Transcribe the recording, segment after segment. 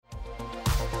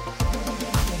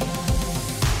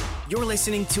You're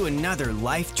listening to another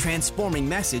life-transforming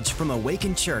message from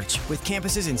Awaken Church with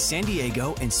campuses in San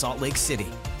Diego and Salt Lake City.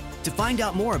 To find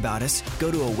out more about us,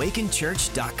 go to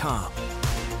awakenchurch.com.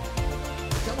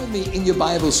 Come with me in your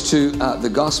Bibles to the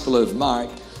Gospel of Mark.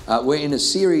 We're in a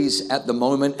series at the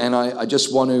moment, and I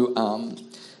just want to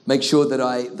make sure that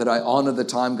I honor the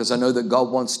time, because I know that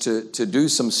God wants to do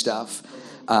some stuff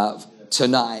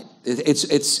tonight.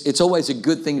 It's always a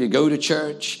good thing to go to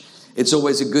church. It's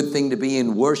always a good thing to be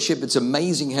in worship. It's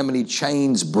amazing how many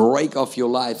chains break off your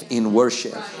life in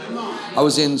worship. I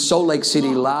was in Salt Lake City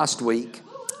last week,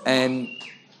 and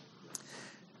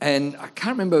I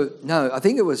can't remember. No, I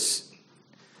think it was.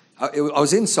 I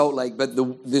was in Salt Lake, but the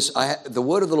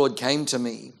word of the Lord came to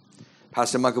me,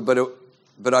 Pastor Michael.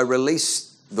 But I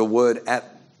released the word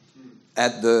at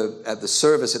the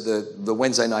service, at the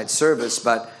Wednesday night service.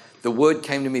 But the word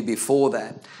came to me before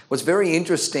that. What's very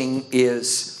interesting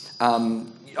is. I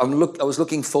was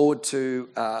looking forward to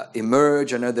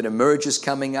Emerge. I know that Emerge is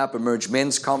coming up, Emerge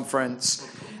Men's Conference.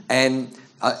 And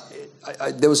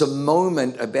there was a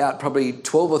moment about probably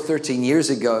 12 or 13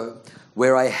 years ago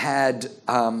where I had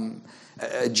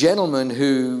a gentleman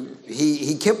who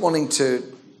he kept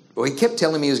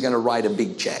telling me he was going to write a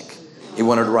big check. He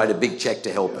wanted to write a big check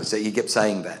to help us. He kept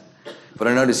saying that. But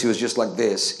I noticed he was just like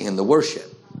this in the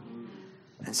worship.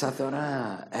 And so I thought,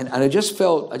 and I just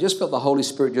felt the Holy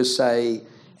Spirit just say,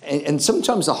 and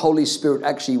sometimes the Holy Spirit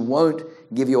actually won't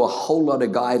give you a whole lot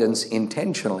of guidance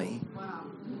intentionally. Wow.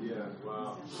 Yeah,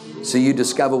 wow. So you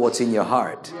discover what's in your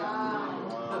heart.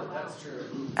 Wow. That's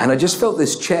true. And I just felt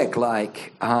this check,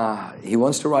 like he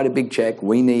wants to write a big check.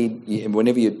 We need,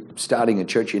 whenever you're starting a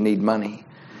church, you need money.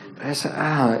 But I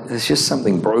said, there's just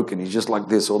something broken. He's just like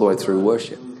this all the way through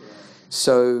worship.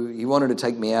 So he wanted to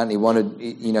take me out, and he wanted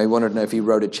to know if he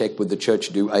wrote a check, would the church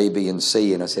do A, B, and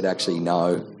C? And I said, actually,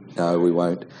 no, we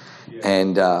won't. Yeah.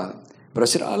 And but I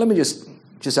said, let me just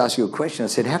ask you a question. I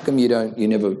said, how come you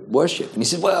never worship? And he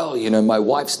said, well, my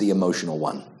wife's the emotional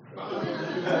one.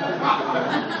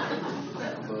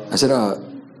 I said,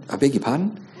 I beg your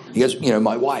pardon? He goes,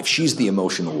 my wife, she's the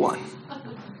emotional one.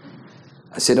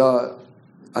 I said,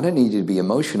 I don't need you to be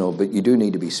emotional, but you do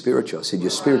need to be spiritual. I said, you're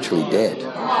spiritually dead.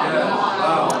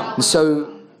 And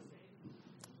so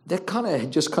that kind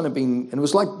of been, and it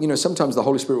was like, sometimes the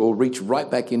Holy Spirit will reach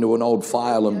right back into an old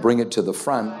file and bring it to the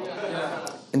front.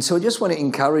 And so I just want to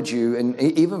encourage you, and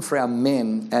even for our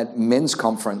men at men's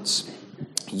conference,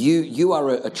 you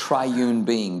are a triune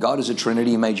being. God is a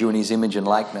Trinity. He made you in His image and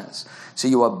likeness. So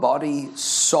you are body,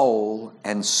 soul,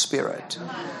 and spirit.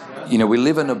 We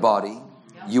live in a body.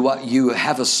 You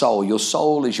have a soul. Your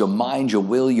soul is your mind, your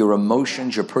will, your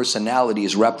emotions, your personality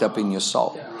is wrapped up in your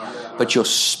soul. But your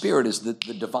spirit is the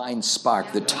divine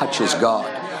spark that touches God.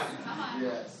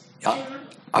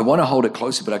 I want to hold it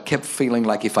closer, but I kept feeling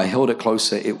like if I held it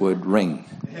closer, it would ring.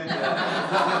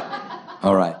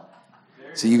 All right.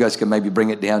 So you guys can maybe bring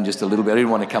it down just a little bit. I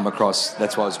didn't want to come across,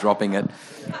 that's why I was dropping it.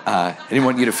 I didn't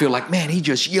want you to feel like, man, he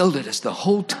just yelled at us the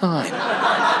whole time.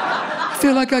 I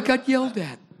feel like I got yelled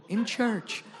at in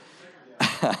church.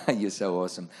 You're so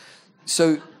awesome.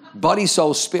 So body,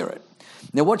 soul, spirit.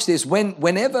 Now watch this.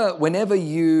 Whenever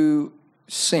you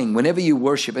sing, whenever you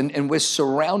worship, and we're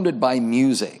surrounded by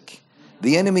music,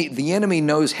 the enemy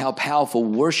knows how powerful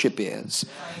worship is.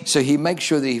 So he makes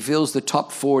sure that he fills the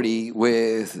top 40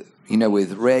 with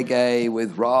reggae,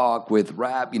 with rock, with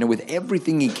rap, with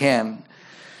everything he can,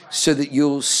 so that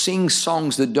you'll sing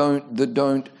songs that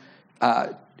don't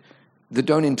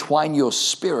entwine your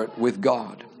spirit with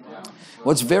God.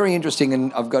 What's very interesting,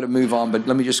 and I've got to move on, but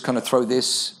let me just kind of throw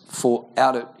this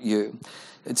out at you.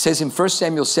 It says in 1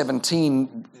 Samuel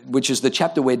 17, which is the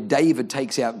chapter where David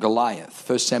takes out Goliath,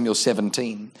 1 Samuel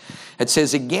 17. It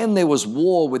says, again there was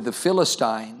war with the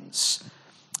Philistines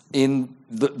in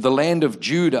the land of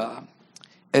Judah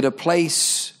at a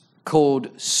place called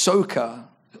Soko,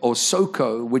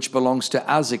 which belongs to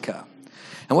Azekah.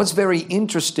 And what's very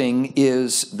interesting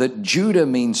is that Judah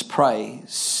means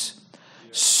praise.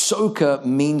 Soko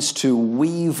means to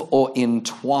weave or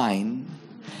entwine.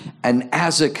 And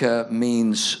Azekah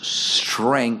means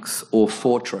strength or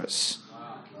fortress.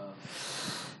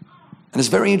 And it's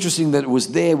very interesting that it was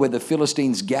there where the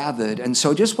Philistines gathered. And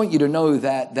so I just want you to know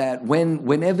that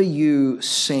whenever you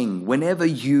sing, whenever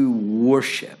you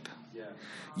worship,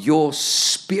 your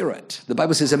spirit, the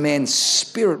Bible says a man's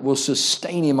spirit will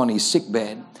sustain him on his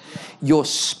sickbed. Your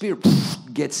spirit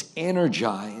gets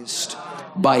energized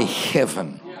by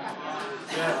heaven.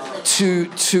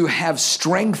 To have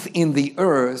strength in the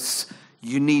earth,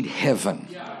 you need heaven.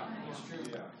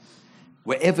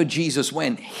 Wherever Jesus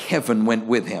went, heaven went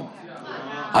with him.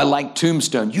 I like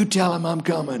Tombstone. You tell him I'm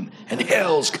coming and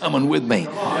hell's coming with me.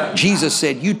 Jesus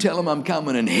said, you tell him I'm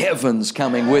coming and heaven's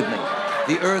coming with me.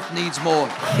 The earth needs more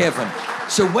heaven.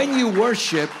 So when you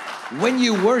worship,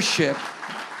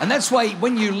 and that's why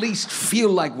when you least feel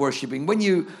like worshiping, when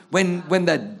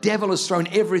the devil has thrown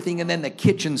everything and then the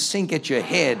kitchen sink at your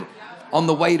head on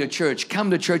the way to church,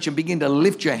 come to church and begin to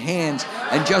lift your hands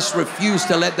and just refuse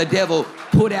to let the devil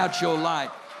put out your light.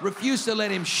 Refuse to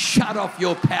let him shut off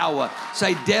your power.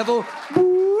 Say, devil,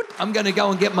 I'm going to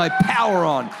go and get my power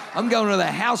on. I'm going to the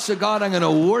house of God. I'm going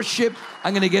to worship.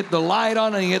 I'm going to get the light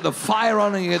on. I'm going to get the fire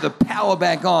on. I'm going to get the power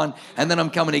back on. And then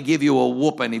I'm coming to give you a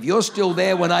whooping. If you're still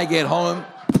there when I get home,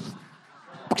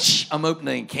 I'm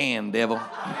opening a can, devil.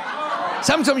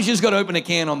 Sometimes you just got to open a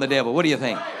can on the devil. What do you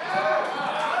think?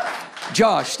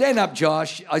 Josh, stand up,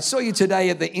 Josh. I saw you today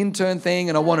at the intern thing,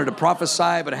 and I wanted to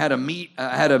prophesy, but I had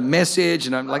a message,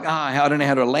 and I'm like, I don't know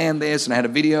how to land this, and I had a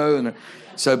video, and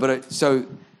so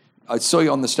I saw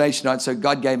you on the stage tonight. So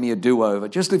God gave me a do-over.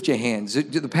 Just lift your hands.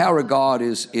 The power of God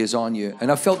is on you, and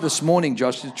I felt this morning,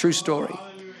 Josh, it's a true story.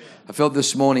 I felt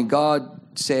this morning God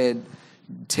said,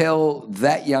 tell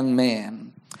that young man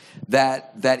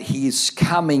that he's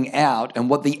coming out, and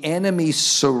what the enemy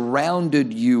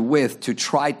surrounded you with to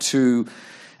try to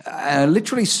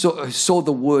literally saw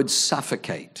the word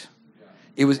suffocate.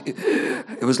 It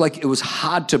was like it was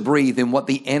hard to breathe in what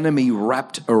the enemy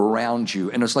wrapped around you,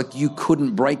 and it's like you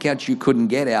couldn't break out, you couldn't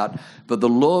get out. But the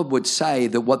Lord would say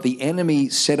that what the enemy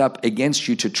set up against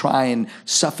you to try and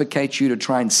suffocate you, to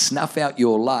try and snuff out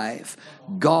your life,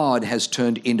 God has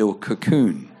turned into a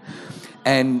cocoon.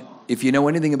 And if you know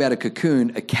anything about a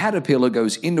cocoon, a caterpillar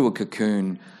goes into a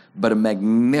cocoon, but a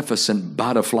magnificent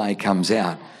butterfly comes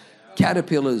out.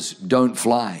 Caterpillars don't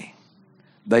fly.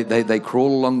 They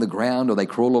crawl along the ground or they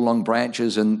crawl along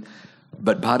branches,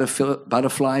 but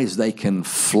butterflies, they can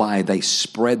fly. They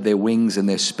spread their wings and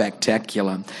they're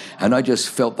spectacular. And I just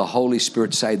felt the Holy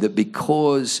Spirit say that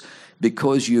because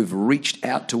you've reached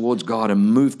out towards God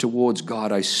and moved towards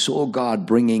God, I saw God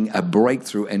bringing a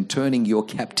breakthrough and turning your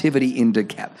captivity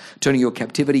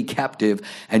captive,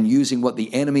 and using what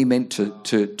the enemy meant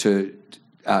to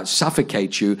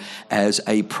suffocate you as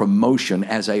a promotion,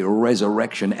 as a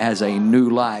resurrection, as a new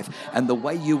life. And the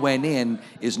way you went in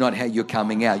is not how you're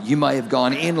coming out. You may have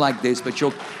gone in like this, but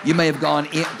you're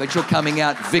coming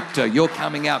out victor. You're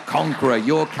coming out conqueror.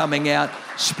 You're coming out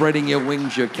spreading your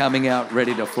wings. You're coming out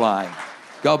ready to fly.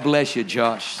 God bless you,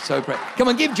 Josh. So proud. Come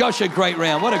on, give Josh a great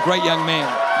round. What a great young man.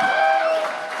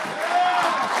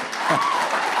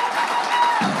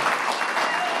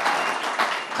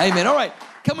 Amen. All right.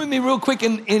 Come with me real quick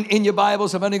in your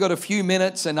Bibles. I've only got a few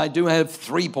minutes, and I do have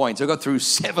 3 points. I got through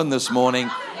 7 this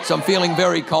morning, so I'm feeling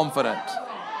very confident.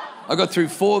 I got through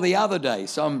 4 the other day,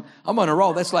 so I'm on a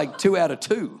roll. That's like 2 out of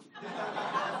 2.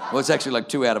 Well, it's actually like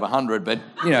 2 out of 100, but,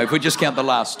 if we just count the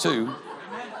last 2,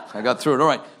 I got through it. All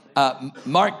right.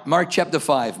 Mark chapter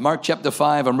 5. Mark chapter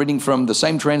 5, I'm reading from the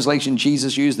same translation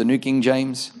Jesus used, the New King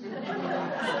James.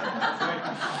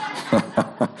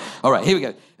 All right, here we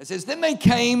go. It says, then they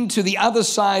came to the other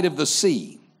side of the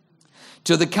sea,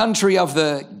 to the country of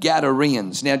the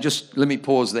Gadarenes. Now, just let me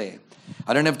pause there.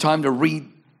 I don't have time to read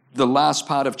the last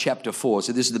part of chapter 4.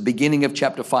 So this is the beginning of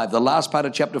chapter 5. The last part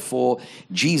of chapter 4,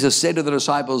 Jesus said to the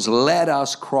disciples, let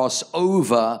us cross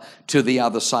over to the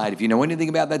other side. If you know anything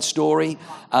about that story,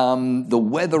 the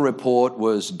weather report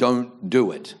was don't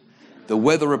do it. The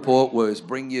weather report was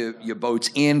bring your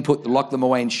boats in, lock them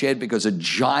away in shed, because a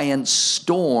giant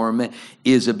storm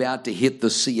is about to hit the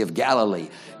Sea of Galilee.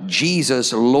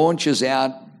 Jesus launches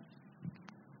out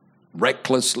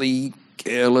recklessly,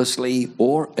 carelessly,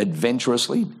 or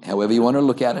adventurously, however you want to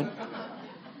look at it.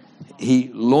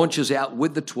 He launches out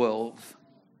with the 12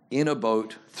 in a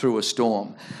boat through a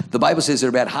storm. The Bible says they're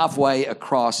about halfway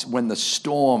across when the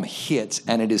storm hits,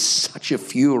 and it is such a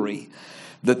fury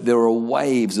that there are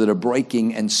waves that are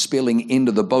breaking and spilling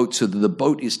into the boat, so that the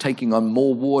boat is taking on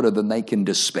more water than they can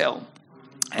dispel.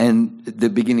 And they're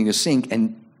beginning to sink.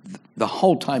 And the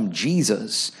whole time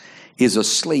Jesus is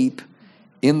asleep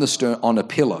in the stern on a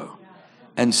pillow.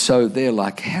 And so they're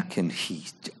like, how can he?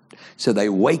 So they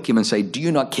wake him and say, do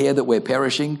you not care that we're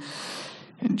perishing?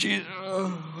 And Jesus,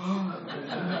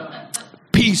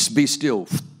 peace, be still.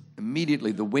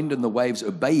 Immediately the wind and the waves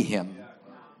obey him.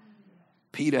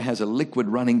 Peter has a liquid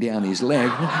running down his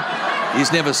leg.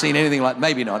 He's never seen anything like,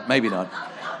 maybe not.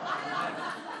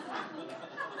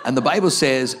 And the Bible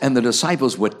says, and the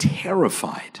disciples were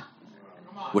terrified.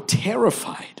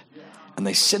 And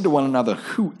they said to one another,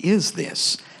 who is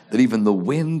this, that even the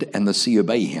wind and the sea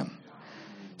obey him?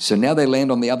 So now they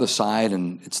land on the other side,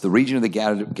 and it's the region of the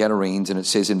Gadarenes, and it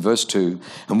says in verse 2,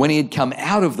 and when he had come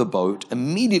out of the boat,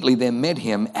 immediately there met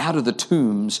him out of the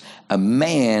tombs a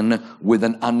man with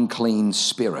an unclean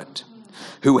spirit,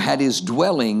 who had his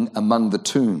dwelling among the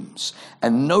tombs,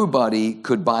 and nobody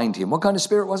could bind him. What kind of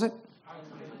spirit was it?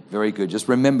 Very good. Just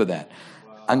remember that.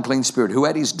 Unclean spirit, who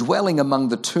had his dwelling among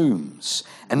the tombs,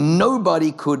 and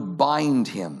nobody could bind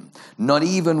him, not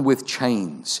even with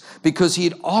chains, because he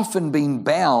had often been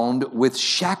bound with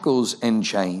shackles and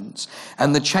chains,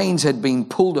 and the chains had been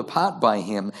pulled apart by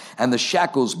him, and the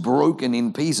shackles broken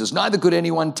in pieces. Neither could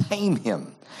anyone tame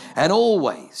him. And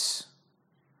always,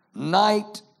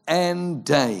 night and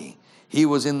day, he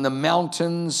was in the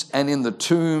mountains and in the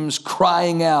tombs,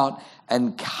 crying out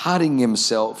and cutting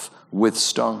himself with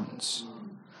stones.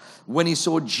 When he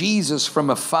saw Jesus from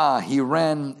afar, he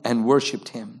ran and worshiped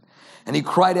him. And he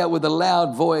cried out with a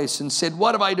loud voice and said,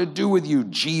 what have I to do with you,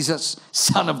 Jesus,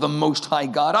 Son of the Most High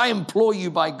God? I implore you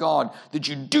by God that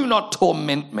you do not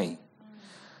torment me.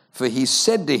 For he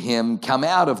said to him, come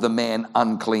out of the man,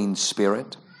 unclean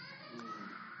spirit.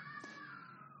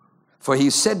 For he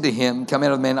said to him, come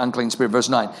out of the man, unclean spirit. Verse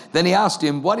 9. Then he asked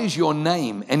him, what is your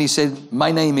name? And he said,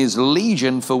 my name is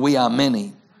Legion, for we are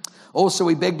many. Also,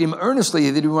 he begged him earnestly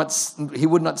that he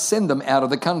would not send them out of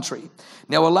the country.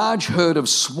 Now, a large herd of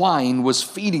swine was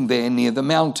feeding there near the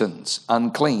mountains,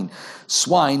 unclean.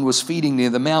 Swine was feeding near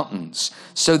the mountains.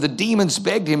 So the demons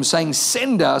begged him, saying,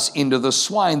 send us into the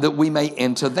swine that we may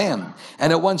enter them.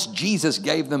 And at once Jesus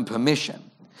gave them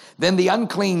permission. Then the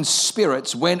unclean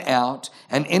spirits went out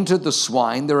and entered the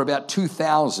swine. There were about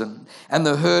 2,000. And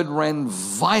the herd ran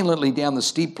violently down the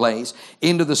steep place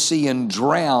into the sea and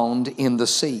drowned in the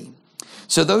sea.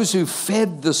 So those who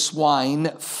fed the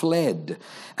swine fled,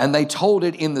 and they told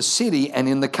it in the city and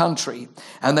in the country.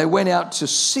 And they went out to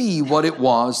see what it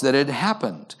was that had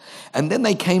happened. And then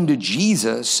they came to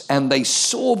Jesus, and they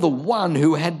saw the one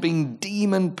who had been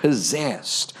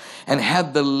demon-possessed and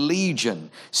had the legion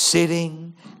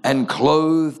sitting and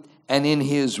clothed and in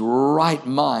his right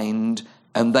mind,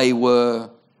 and they were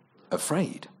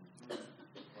afraid.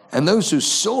 And those who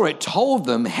saw it told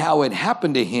them how it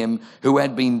happened to him who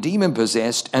had been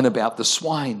demon-possessed and about the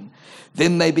swine.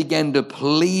 Then they began to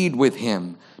plead with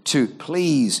him to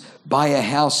please buy a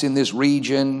house in this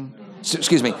region.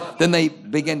 Then they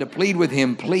began to plead with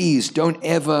him, please don't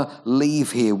ever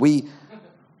leave here.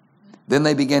 Then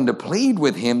they began to plead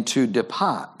with him to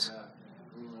depart.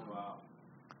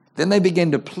 Then they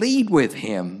began to plead with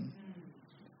him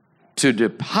to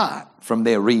depart from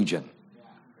their region.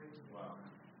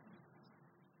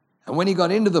 And when he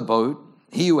got into the boat,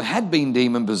 he who had been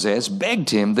demon-possessed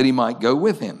begged him that he might go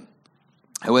with him.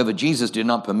 However, Jesus did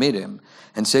not permit him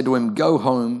and said to him, go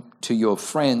home to your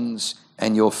friends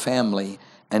and your family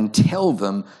and tell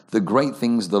them the great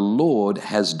things the Lord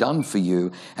has done for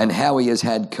you and how he has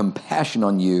had compassion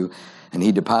on you. And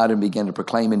he departed and began to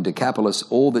proclaim in Decapolis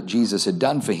all that Jesus had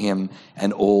done for him,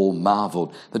 and all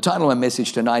marveled. The title of my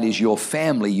message tonight is Your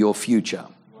Family, Your Future.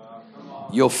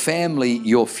 Your family,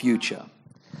 your future.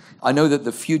 I know that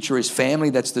the future is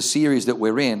family. That's the series that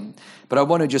we're in. But I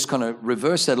want to just kind of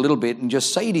reverse that a little bit and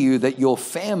just say to you that your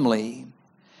family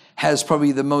has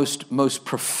probably the most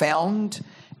profound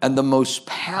and the most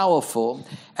powerful,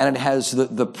 and it has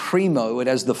it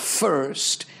has the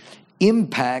first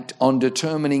impact on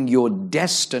determining your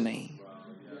destiny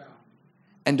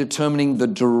and determining the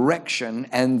direction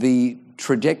and the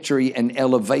trajectory and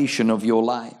elevation of your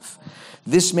life.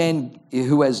 This man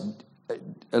who has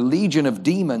a legion of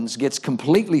demons gets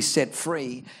completely set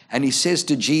free, and he says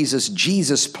to Jesus,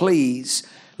 Jesus, please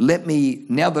let me,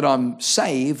 now that I'm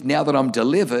saved, now that I'm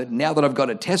delivered, now that I've got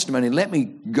a testimony, let me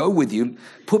go with you,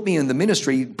 put me in the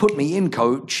ministry, put me in,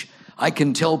 coach. I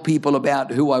can tell people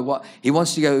about who I was. He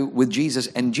wants to go with Jesus,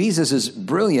 and Jesus is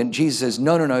brilliant. Jesus says,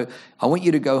 no, I want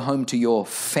you to go home to your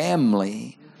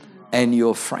family and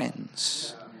your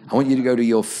friends. I want you to go to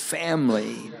your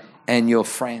family and your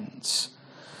friends.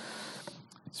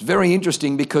 It's very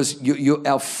interesting because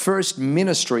our first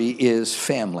ministry is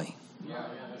family.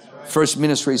 First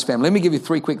ministry is family. Let me give you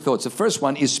 3 quick thoughts. The first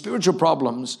one is spiritual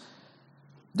problems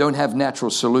don't have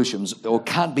natural solutions or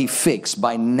can't be fixed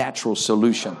by natural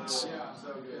solutions.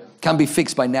 Can't be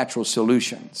fixed by natural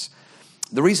solutions.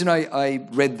 The reason I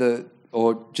read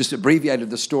or just abbreviated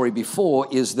the story before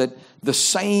is that the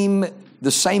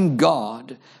same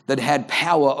God that had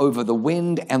power over the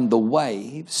wind and the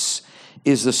waves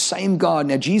is the same God.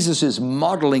 Now, Jesus is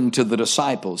modeling to the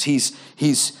disciples.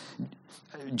 Jesus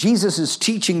is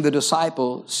teaching the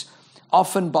disciples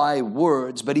often by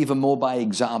words, but even more by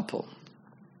example.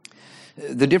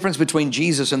 The difference between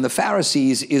Jesus and the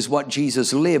Pharisees is what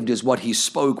Jesus lived is what he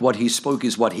spoke. What he spoke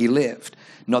is what he lived.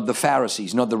 Not the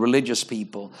Pharisees, not the religious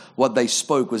people. What they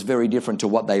spoke was very different to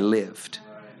what they lived.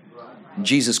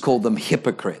 Jesus called them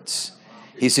hypocrites.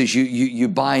 He says, you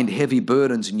bind heavy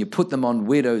burdens and you put them on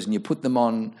widows and you put them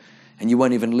on, and you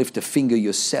won't even lift a finger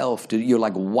yourself. You're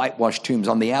like whitewashed tombs.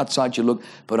 On the outside you look,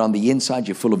 but on the inside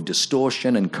you're full of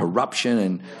distortion and corruption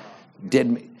and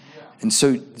dead. And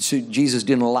so Jesus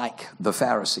didn't like the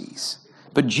Pharisees.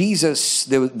 But Jesus,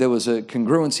 there was a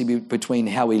congruency between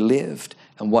how he lived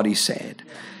and what he said.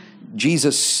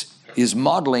 Jesus is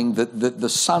modeling that the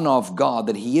Son of God,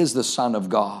 that he is the Son of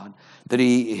God, that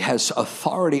he has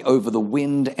authority over the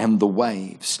wind and the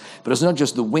waves. But it's not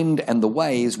just the wind and the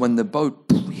waves. When the boat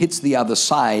hits the other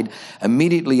side,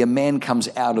 immediately a man comes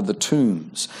out of the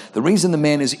tombs. The reason the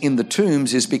man is in the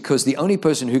tombs is because the only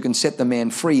person who can set the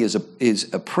man free is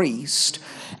a priest.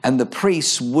 And the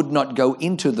priests would not go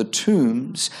into the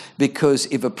tombs, because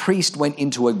if a priest went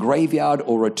into a graveyard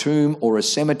or a tomb or a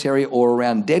cemetery or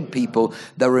around dead people,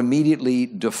 they were immediately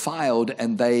defiled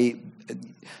and they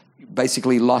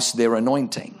basically lost their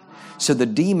anointing. So the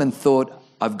demon thought,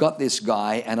 I've got this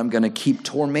guy and I'm going to keep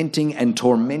tormenting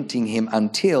him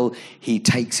until he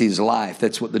takes his life.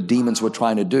 That's what the demons were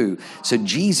trying to do. So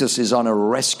Jesus is on a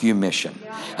rescue mission.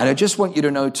 And I just want you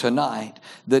to know tonight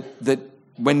that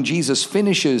when Jesus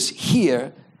finishes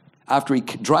here, after he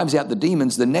drives out the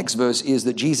demons, the next verse is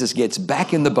that Jesus gets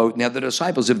back in the boat. Now the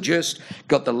disciples have just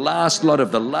got the last lot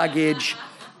of the luggage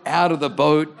out of the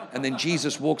boat, and then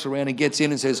Jesus walks around and gets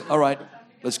in and says, all right,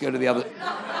 let's go to the other.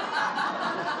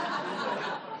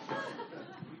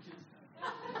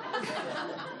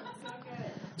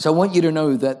 So I want you to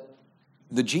know that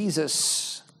the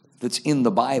Jesus that's in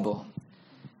the Bible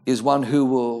is one who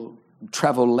will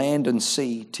travel land and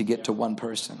sea to get to one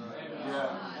person.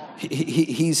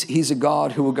 He's a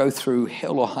God who will go through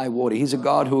hell or high water. He's a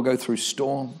God who will go through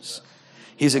storms.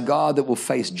 He's a God that will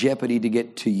face jeopardy to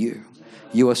get to you.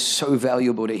 You are so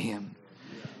valuable to him.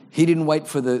 He didn't wait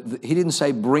for he didn't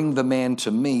say, bring the man to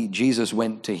me. Jesus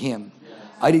went to him.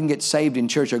 I didn't get saved in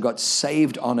church. I got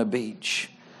saved on a beach.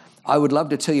 I would love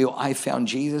to tell you I found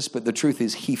Jesus, but the truth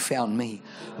is he found me.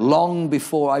 Long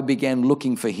before I began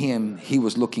looking for him, he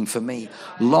was looking for me.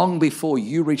 Long before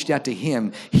you reached out to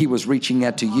him, he was reaching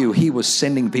out to you. He was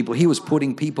sending people. He was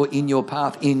putting people in your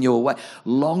path, in your way.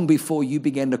 Long before you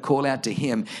began to call out to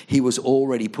him, he was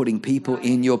already putting people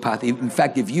in your path. In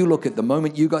fact, if you look at the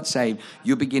moment you got saved,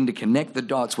 you begin to connect the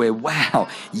dots where, wow,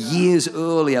 years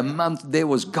earlier, a month, there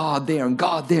was God there, and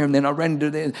then I ran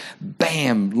into there.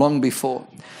 Bam, long before.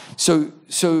 So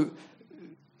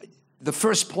the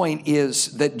first point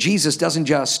is that Jesus doesn't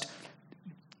just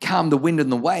calm the wind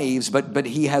and the waves, but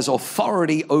he has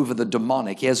authority over the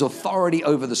demonic. He has authority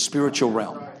over the spiritual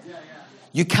realm.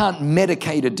 You can't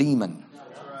medicate a demon.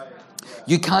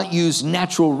 You can't use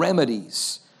natural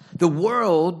remedies. The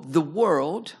world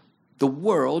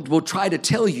will try to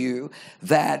tell you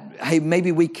that, hey,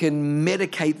 maybe we can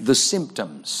medicate the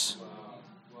symptoms.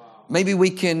 Maybe we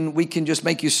can just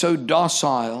make you so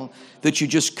docile that you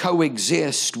just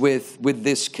coexist with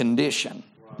this condition.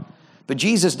 But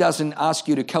Jesus doesn't ask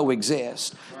you to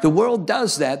coexist. The world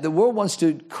does that. The world wants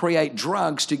to create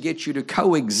drugs to get you to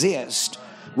coexist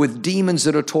with demons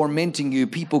that are tormenting you,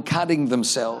 people cutting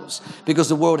themselves, because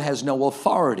the world has no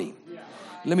authority.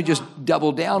 Let me just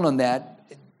double down on that.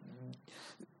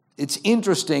 It's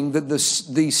interesting that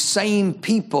these same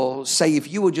people say,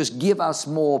 if you will just give us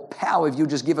more power, if you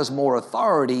just give us more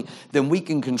authority, then we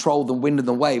can control the wind and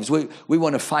the waves. We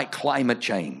want to fight climate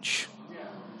change.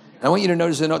 And I want you to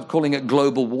notice they're not calling it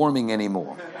global warming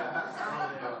anymore.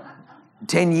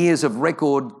 10 years of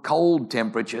record cold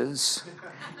temperatures.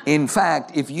 In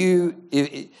fact,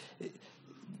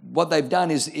 what they've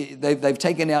done is they've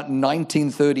taken out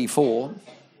 1934,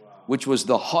 which was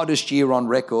the hottest year on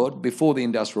record before the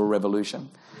Industrial Revolution,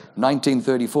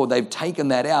 1934. They've taken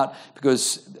that out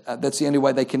because that's the only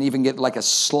way they can even get like a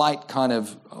slight kind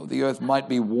of, the earth might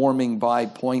be warming by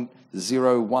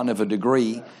 0.01 of a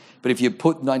degree. But if you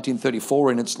put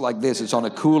 1934 in, it's like this, it's on a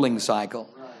cooling cycle.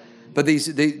 But be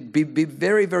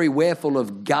very, very careful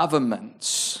of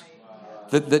governments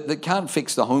that can't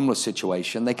fix the homeless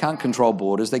situation. They can't control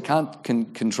borders. They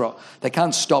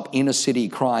can't stop inner city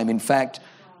crime. In fact,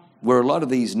 where a lot of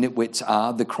these nitwits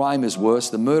are, the crime is worse,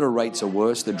 the murder rates are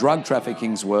worse, the drug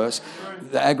trafficking's worse,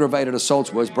 the aggravated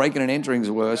assault's worse, breaking and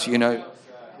entering's worse,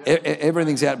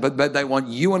 everything's out. But they want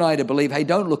you and I to believe, hey,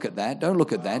 don't look at that, don't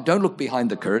look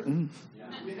behind the curtain.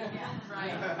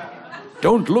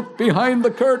 Don't look behind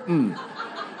the curtain.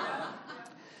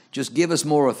 Just give us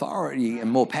more authority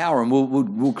and more power, and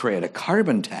we'll create a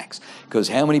carbon tax. Because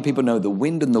how many people know the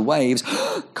wind and the waves?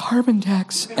 Carbon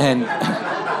tax. And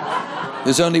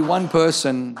there's only one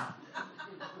person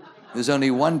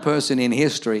in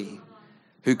history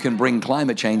who can bring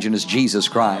climate change, and it's Jesus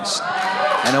Christ.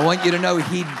 And I want you to know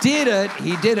He did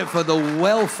it for the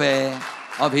welfare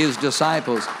of His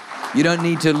disciples. You don't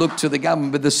need to look to the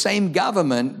government, but the same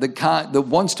government that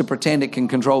wants to pretend it can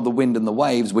control the wind and the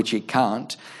waves, which it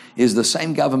can't, is the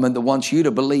same government that wants you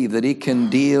to believe that it can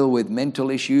deal with mental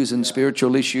issues and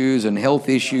spiritual issues and health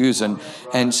issues.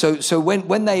 And so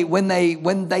when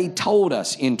they told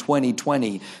us in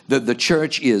 2020 that the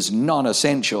church is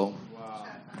non-essential, wow.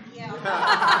 Yeah.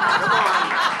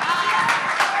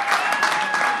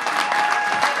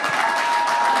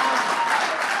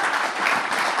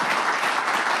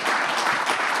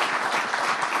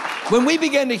 When we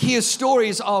began to hear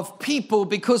stories of people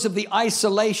because of the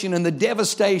isolation and the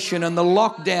devastation and the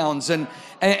lockdowns and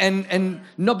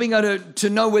not being able to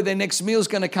know where their next meal is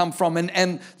going to come from,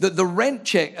 and the rent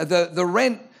check, the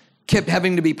rent kept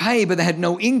having to be paid, but they had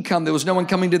no income. There was no one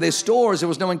coming to their stores. There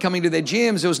was no one coming to their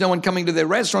gyms. There was no one coming to their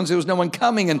restaurants. There was no one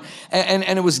coming, and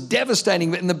it was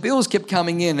devastating. And the bills kept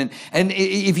coming in. And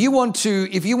if you want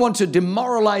to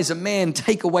demoralize a man,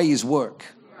 take away his work.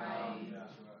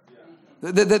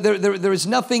 There is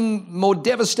nothing more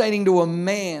devastating to a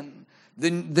man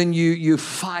than you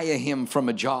fire him from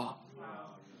a job.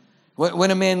 When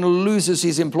a man loses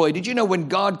his employee. Did you know when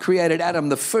God created Adam,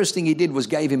 the first thing He did was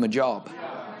gave him a job?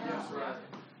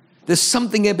 There's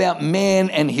something about man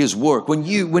and his work.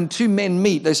 When two men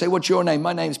meet, they say, "What's your name?"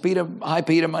 "My name's Peter." "Hi,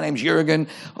 Peter. My name's Jürgen."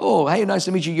 "Oh, hey, nice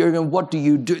to meet you, Jürgen. What do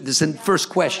you do?" This is the first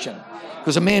question,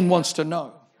 because a man wants to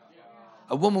know.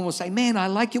 A woman will say, "Man, I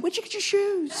like you. Where'd you get your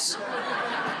shoes?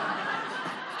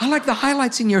 I like the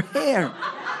highlights in your hair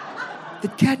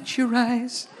that catch your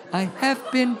eyes. I have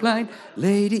been blind,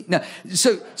 lady." No,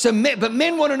 but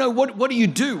men want to know, what do you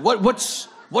do? What's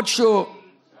your...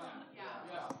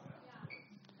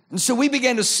 And so we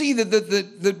began to see that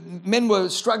the men were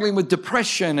struggling with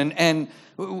depression, and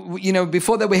you know,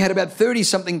 before that we had about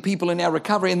 30-something people in our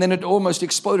recovery, and then it almost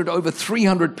exploded to over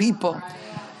 300 people.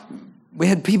 We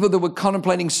had people that were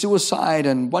contemplating suicide,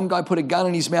 and one guy put a gun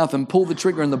in his mouth and pulled the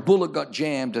trigger, and the bullet got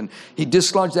jammed, and he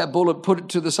dislodged that bullet, put it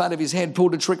to the side of his head,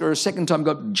 pulled the trigger a second time,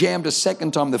 got jammed a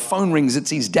second time. The phone rings.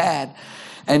 It's his dad.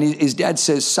 And his dad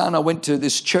says, "Son, I went to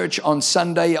this church on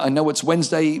Sunday. I know it's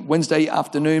Wednesday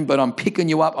afternoon, but I'm picking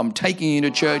you up. I'm taking you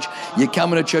to church. You're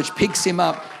coming to church." Picks him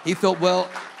up. He thought, well,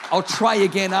 I'll try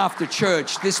again after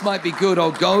church. This might be good.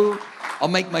 I'll go. I'll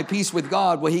make my peace with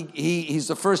God. Well, he's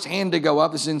the first hand to go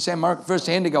up. This is in San Marcos. First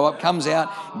hand to go up, comes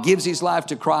out, gives his life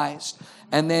to Christ,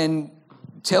 and then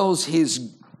tells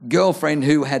his girlfriend,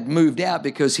 who had moved out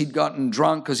because he'd gotten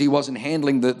drunk because he wasn't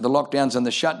handling the lockdowns and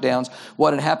the shutdowns,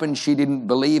 what had happened. She didn't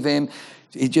believe him.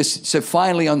 So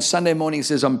finally on Sunday morning he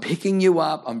says, "I'm picking you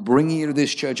up. I'm bringing you to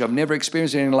this church. I've never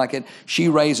experienced anything like it." She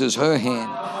raises her hand,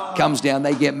 comes down.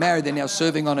 They get married. They're now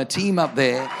serving on a team up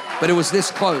there. But it was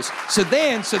this close. So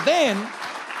then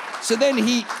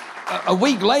he, a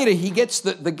week later, he gets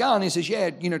the gun. He says,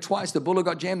 "Yeah, you know, twice the bullet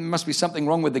got jammed. There must be something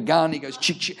wrong with the gun." He goes,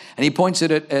 "Chick, chick," and he points it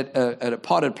at a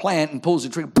potted plant and pulls the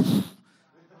trigger.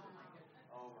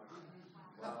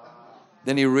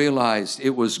 Then he realized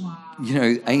it was, you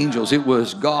know, angels. It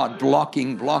was God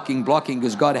blocking,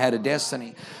 because God had a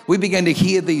destiny. We began to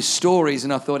hear these stories,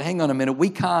 and I thought, hang on a minute,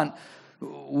 we can't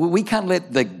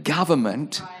let the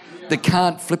government that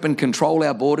can't flip and control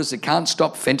our borders, that can't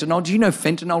stop fentanyl. Do you know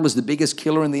fentanyl is the biggest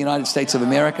killer in the United States of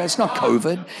America? It's not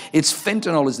COVID. It's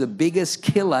fentanyl is the biggest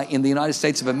killer in the United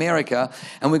States of America.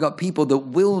 And we've got people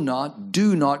that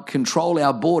do not control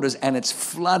our borders, and it's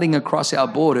flooding across our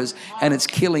borders, and it's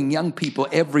killing young people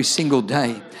every single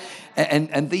day.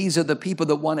 And these are the people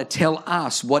that want to tell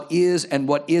us what is and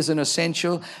what isn't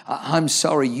essential. I'm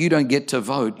sorry, you don't get to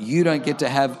vote. You don't get to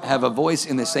have a voice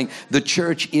in this thing. The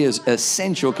church is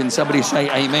essential. Can somebody say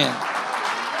amen?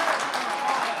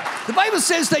 The Bible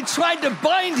says they tried to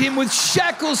bind him with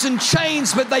shackles and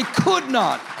chains, but they could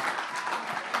not.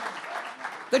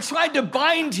 They tried to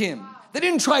bind him. They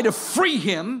didn't try to free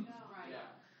him.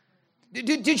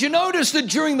 Did you notice that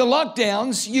during the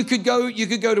lockdowns, you could go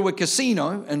to a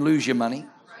casino and lose your money?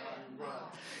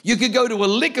 You could go to a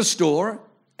liquor store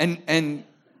and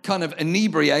kind of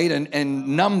inebriate and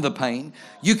numb the pain.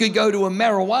 You could go to a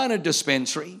marijuana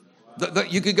dispensary.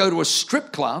 You could go to a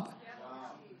strip club.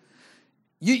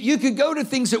 You could go to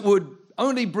things that would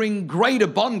only bring greater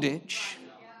bondage.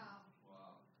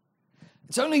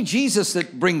 It's only Jesus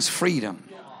that brings freedom.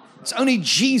 It's only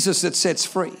Jesus that sets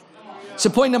free. So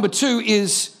point number 2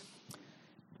 is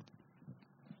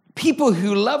people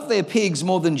who love their pigs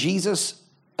more than Jesus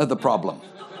are the problem.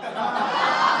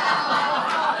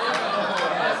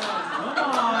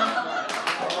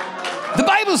 The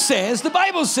Bible says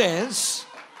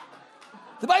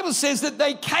that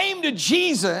they came to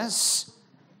Jesus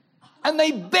and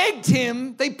they begged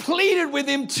him, they pleaded with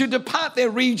him to depart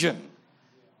their region.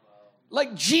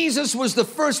 Like Jesus was the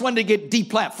first one to get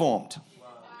deplatformed.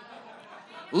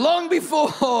 Long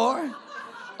before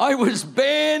I was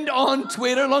banned on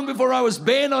Twitter, long before I was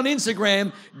banned on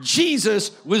Instagram,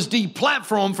 Jesus was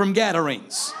deplatformed from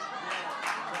gatherings.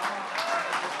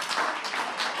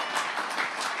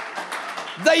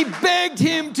 They begged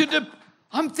him to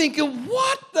I'm thinking,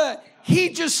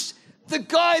 the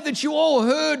guy that you all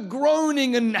heard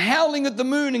groaning and howling at the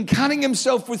moon and cutting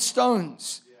himself with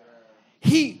stones.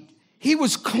 He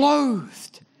was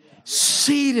clothed,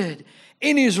 seated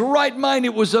in his right mind.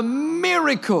 It was a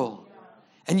miracle.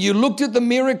 And you looked at the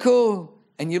miracle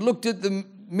and you looked at the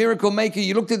miracle maker,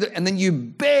 and then you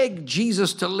begged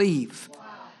Jesus to leave.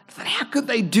 I thought, how could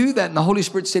they do that? And the Holy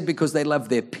Spirit said, because they love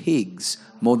their pigs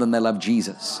more than they love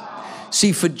Jesus.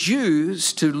 See, for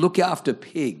Jews to look after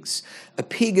pigs, a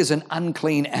pig is an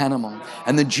unclean animal,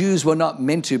 and the Jews were not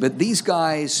meant to, but these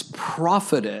guys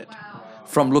profited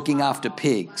from looking after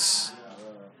pigs.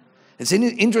 It's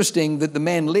interesting that the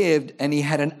man lived and he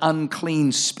had an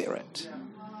unclean spirit.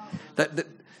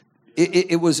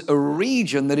 It was a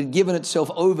region that had given itself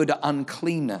over to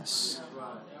uncleanness.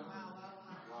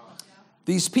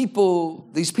 These people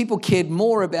cared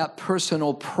more about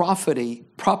personal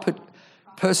profit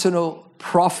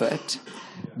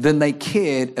than they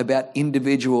cared about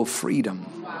individual freedom.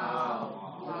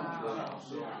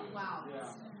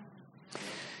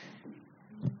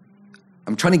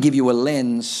 I'm trying to give you a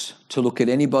lens to look at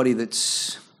anybody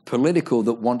that's political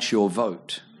that wants your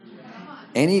vote.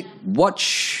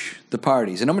 Watch the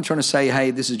parties. And I'm not trying to say,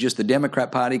 hey, this is just the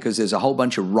Democrat Party, because there's a whole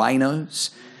bunch of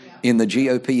rhinos in the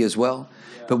GOP as well.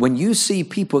 But when you see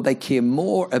people, they care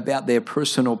more about their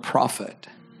personal profit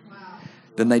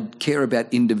than they care about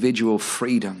individual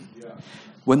freedom.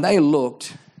 When they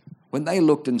looked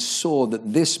and saw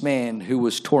that this man who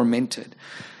was tormented,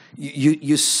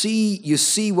 you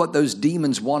see what those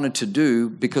demons wanted to do,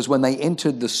 because when they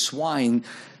entered the swine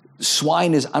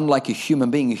is unlike a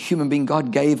human being. A human being,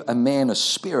 God gave a man a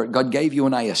spirit. God gave you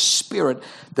and I a spirit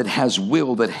that has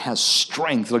will, that has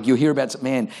strength. Like you hear about some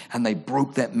man and they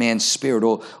broke that man's spirit,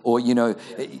 or you'll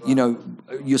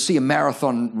see a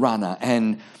marathon runner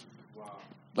and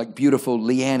like beautiful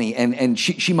Leanne, and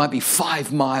she might be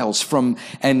 5 miles from,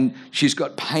 and she's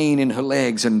got pain in her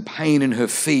legs and pain in her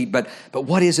feet, but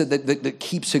what is it that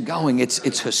keeps her going?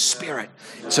 It's her spirit.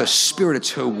 It's her spirit,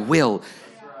 it's her will.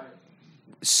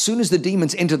 As soon as the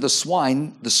demons entered the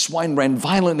swine ran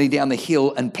violently down the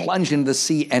hill and plunged into the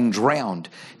sea and drowned.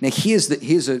 Now here's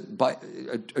a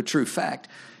true fact.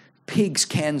 Pigs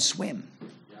can swim.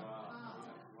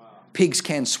 Pigs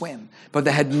can swim, but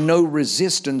they had no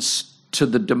resistance to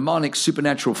the demonic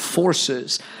supernatural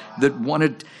forces that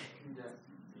wanted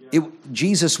it.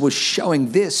 Jesus was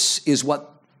showing this is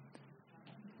what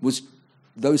was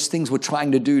those things were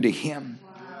trying to do to him.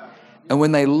 And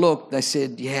when they looked, they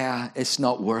said, yeah, it's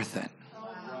not worth it.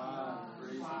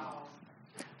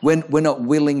 We're not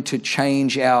willing to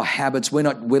change our habits. We're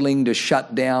not willing to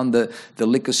shut down the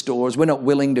liquor stores. We're not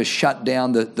willing to shut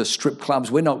down the strip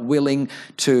clubs. We're not willing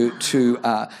to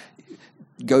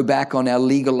go back on our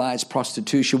legalized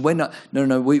prostitution. We're not.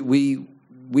 No.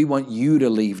 We want you to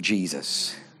leave,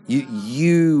 Jesus.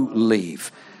 You leave.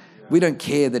 We don't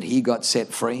care that he got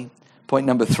set free. Point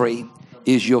number 3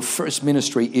 is your first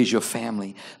ministry is your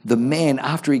family. The man,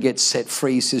 after he gets set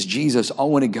free, says, Jesus, I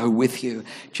want to go with you.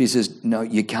 Jesus says, no,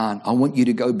 you can't. I want you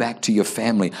to go back to your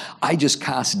family. I just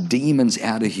cast demons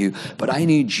out of you, but I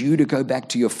need you to go back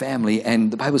to your family. And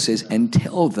the Bible says, and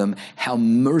tell them how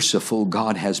merciful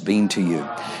God has been to you.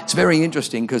 It's very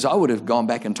interesting, because I would have gone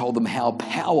back and told them how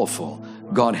powerful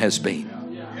God has been.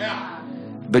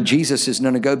 But Jesus says,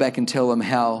 no, go back and tell them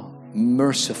how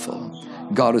merciful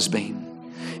God has been.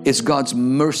 It's God's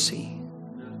mercy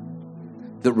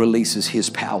that releases his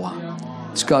power.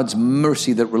 It's God's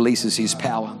mercy that releases his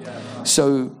power.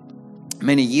 So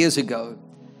many years ago,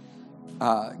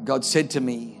 God said to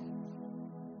me,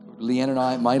 Leanne and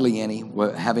I, my Leanne,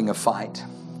 were having a fight.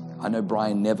 I know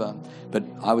Brian never, but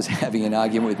I was having an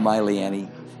argument with my Leanne.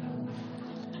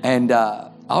 And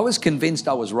I was convinced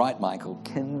I was right, Michael.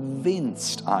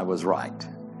 Convinced I was right.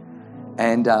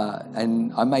 And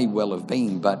I may well have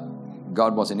been, but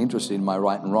God wasn't interested in my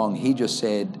right and wrong. He just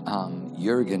said,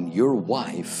 Jurgen, your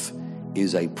wife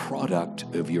is a product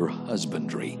of your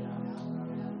husbandry.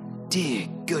 Dear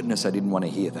goodness, I didn't want to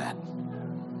hear that.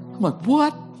 I'm I'm like,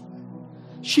 what?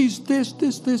 She's this,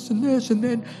 and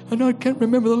then, and I can't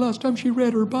remember the last time she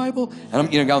read her Bible. And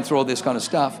I'm, going through all this kind of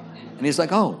stuff. And he's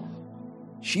like, oh,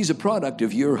 she's a product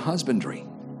of your husbandry.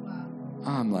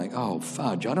 I'm like, oh,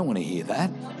 fudge, I don't want to hear that.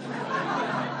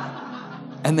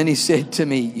 And then he said to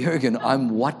me, Jürgen, I'm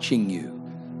watching you.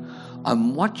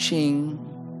 I'm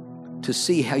watching to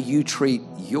see how you treat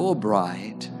your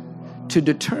bride to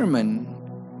determine,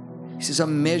 he says,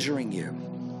 I'm measuring you.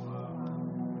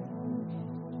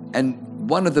 And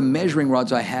one of the measuring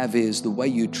rods I have is the way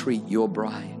you treat your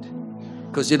bride,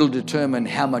 because it'll determine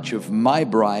how much of my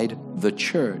bride, the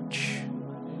church.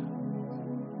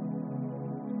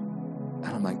 And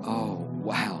I'm like, oh,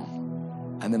 wow.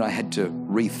 And then I had to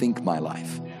rethink my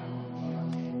life.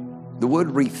 The word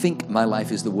rethink my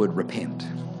life is the word repent.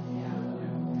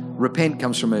 Repent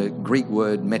comes from a Greek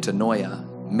word, metanoia.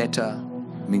 Meta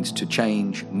means to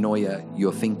change, noia,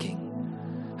 your thinking.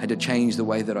 I had to change the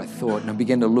way that I thought. And I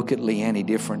began to look at Leanne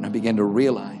different. And I began to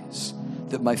realize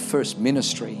that my first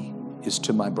ministry is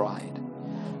to my bride.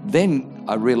 Then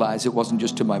I realized it wasn't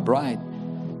just to my bride,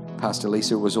 Pastor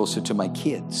Lisa, it was also to my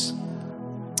kids.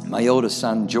 My oldest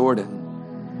son, Jordan,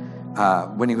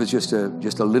 when he was just a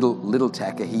little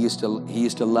tacker, he used to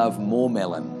love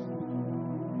moormelon.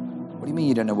 What do you mean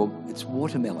you don't know? Well, it's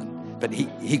watermelon. But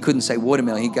he couldn't say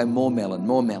watermelon. He'd go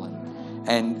moormelon.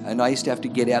 And I used to have to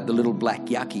get out the little black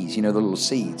yuckies, the little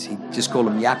seeds. He just called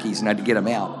them yuckies, and I had to get them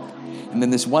out. And then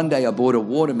this one day I bought a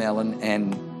watermelon,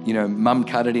 and Mum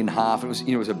cut it in half.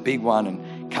 It was a big one,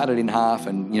 and cut it in half,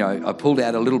 and I pulled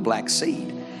out a little black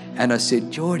seed. And I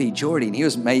said, Geordie, and he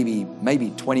was maybe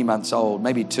 20 months old,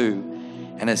 maybe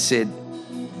 2. And I said,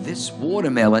 this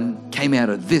watermelon came out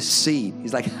of this seed.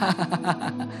 He's like, ha, ha, ha,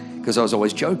 ha, because I was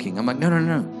always joking. I'm like,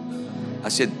 no. I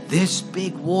said, this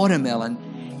big watermelon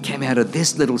came out of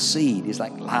this little seed. He's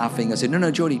like laughing. I said,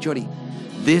 no, Geordie,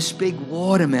 this big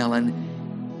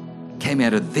watermelon came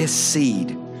out of this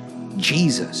seed,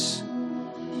 Jesus.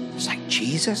 He's like,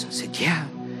 Jesus? I said, yeah.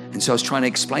 And so I was trying to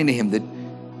explain to him that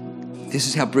this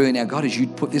is how brilliant our God is. You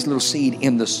put this little seed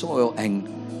in the soil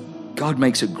and God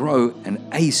makes it grow, and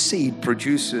a seed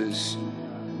produces.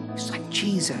 It's like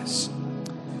Jesus.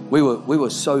 We were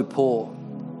so poor.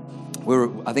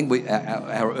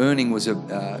 Our earning was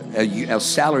our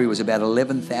salary was about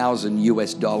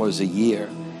 $11,000 a year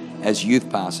as youth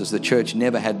pastors. The church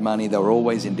never had money. They were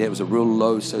always in debt. It was a real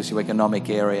low socioeconomic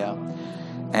area.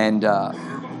 And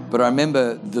but I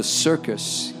remember the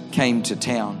circus came to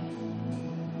town,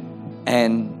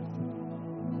 and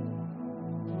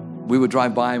we would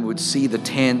drive by and we would see the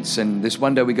tents. And this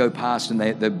one day we go past, and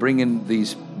they're bringing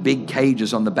these big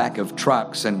cages on the back of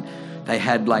trucks, and they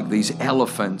had like these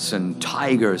elephants and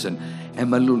tigers, and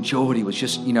my little Geordie was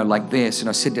just like this. And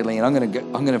I said to Leanne, I'm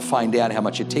going to find out how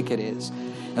much a ticket is.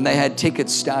 And they had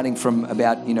tickets starting from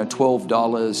about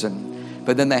 $12,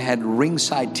 but then they had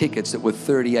ringside tickets that were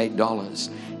 $38.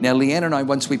 Now Leanne and I,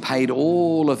 once we paid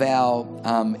all of our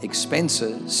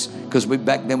expenses, because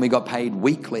back then we got paid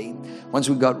weekly. Once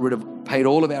we paid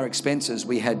all of our expenses,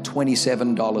 we had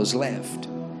 $27 left.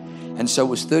 And so it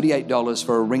was $38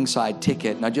 for a ringside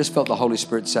ticket. And I just felt the Holy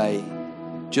Spirit say,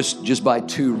 just buy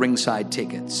 2 ringside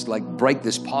tickets, like break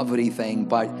this poverty thing.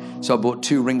 So I bought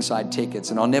 2 ringside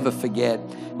tickets, and I'll never forget,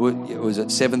 it was at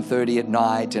 7:30 at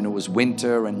night, and it was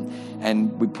winter,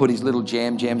 and we put his little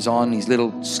jams on, his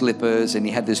little slippers, and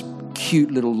he had this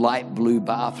cute little light blue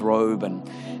bathrobe,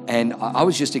 and I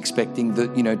was just expecting to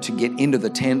get into the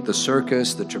tent, the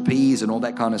circus, the trapeze, and all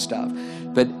that kind of stuff.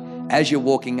 But as you're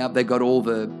walking up, they got all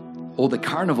the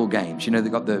carnival games. They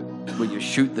got where you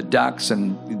shoot the ducks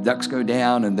and the ducks go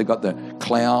down, and they got the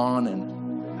clown, and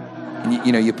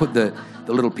you put the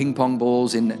little ping pong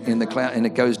balls in the clown, and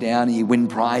it goes down, and you win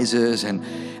prizes.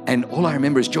 And all I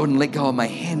remember is Jordan let go of my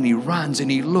hand, and he runs, and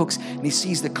he looks, and he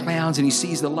sees the clowns, and he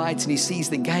sees the lights, and he sees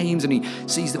the games, and he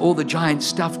sees all the giant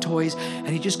stuffed toys, and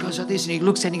he just goes like this, and he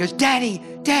looks at it, and he goes, Daddy,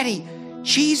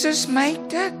 Jesus made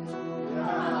that?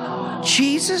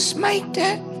 Jesus made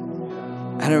that?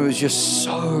 And it was just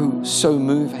so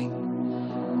moving.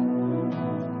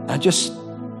 I just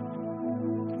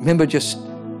remember just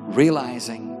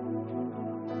realizing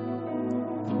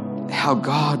how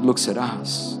God looks at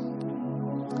us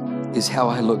is how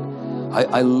I look.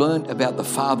 I learned about the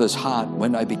Father's heart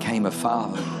when I became a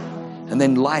father. And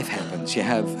then life happens. You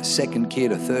have a second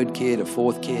kid, a third kid, a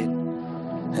fourth kid.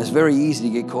 And it's very easy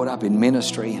to get caught up in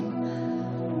ministry.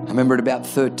 And I remember at about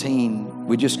 13,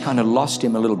 we just kind of lost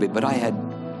him a little bit. But I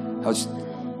was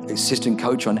assistant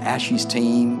coach on Ash's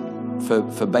team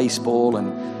for baseball,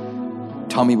 and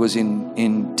Tommy was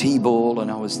in T-ball,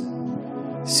 and I was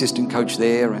assistant coach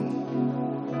there,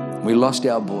 and we lost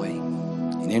our boy.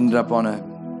 And Ended up on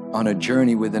a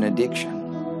journey with an addiction.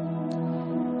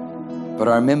 But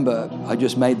I remember I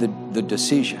just made the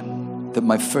decision that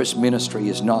my first ministry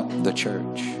is not the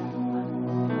church.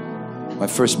 My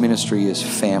first ministry is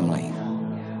family.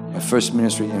 My first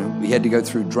ministry, we had to go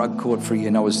through drug court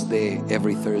and I was there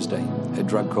every Thursday at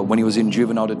drug court. When he was in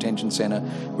juvenile detention center,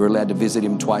 we were allowed to visit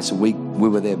him twice a week. We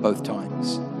were there both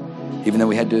times, even though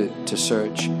we had to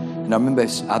search. And I remember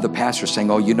other pastors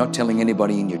saying, oh, you're not telling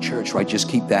anybody in your church, right? Just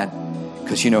keep that,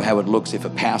 because you know how it looks if a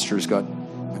pastor's got,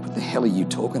 what the hell are you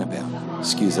talking about?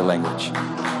 Excuse the language.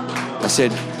 I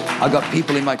said, I got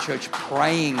people in my church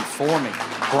praying for me,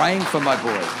 praying for my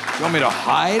boy. You want me to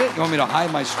hide it? You want me to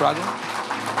hide my struggle?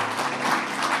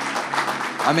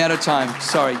 I'm out of time.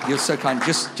 Sorry, you're so kind.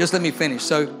 Just let me finish.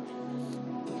 So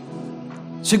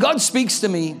God speaks to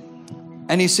me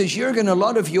and he says, Jürgen, a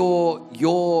lot of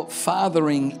your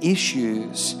fathering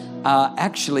issues are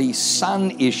actually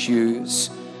son issues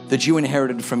that you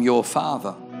inherited from your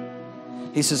father.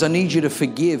 He says, I need you to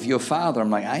forgive your father. I'm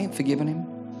like, I ain't forgiven him.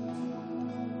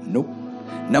 Nope.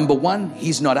 Number one,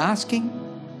 he's not asking.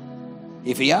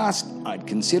 If he asked, I'd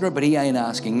consider it, but he ain't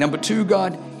asking. Number two,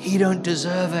 God, he don't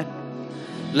deserve it.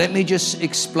 Let me just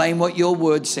explain what your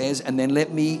word says, and then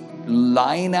let me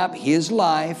line up his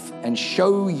life and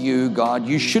show you, God,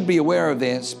 you should be aware of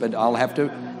this, but I'll have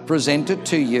to present it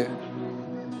to you.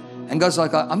 And God's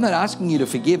like, I'm not asking you to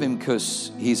forgive him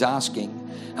because he's asking.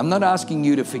 I'm not asking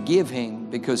you to forgive him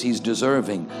because he's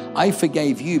deserving. I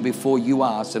forgave you before you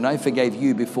asked, and I forgave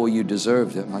you before you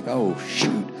deserved it. I'm like, oh,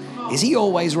 shoot. Is he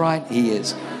always right? He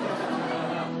is.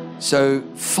 So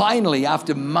finally,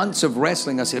 after months of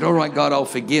wrestling, I said, all right, God, I'll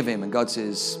forgive him. And God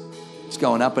says, it's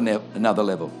going up another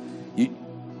level.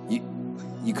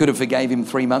 You could have forgave him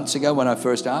 3 months ago when I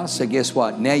first asked. So guess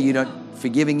what? Now you're not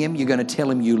forgiving him. You're going to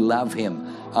tell him you love him.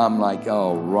 I'm like,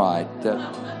 oh, right.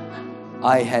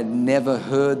 I had never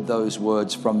heard those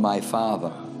words from my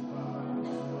father.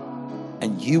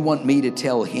 And you want me to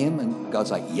tell him? And God's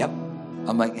like, yep.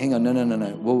 I'm like, hang on,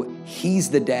 no. Well, he's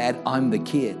the dad, I'm the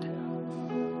kid.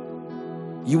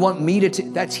 You want me to,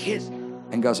 that's his.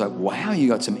 And God's like, wow, you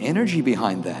got some energy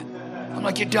behind that. I'm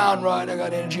like, you're damn right, I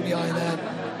got energy behind that.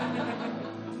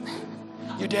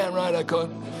 You're damn right, I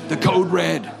got the code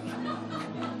red.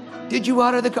 Did you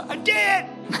utter the code? I did.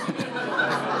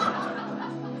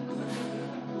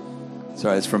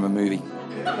 Sorry, it's from a movie.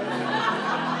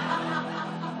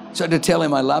 So to tell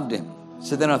him I loved him.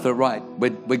 So then I thought, right,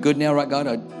 we're good now, right, God?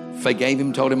 I forgave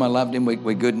him, told him I loved him,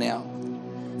 we're good now.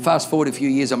 Fast forward a few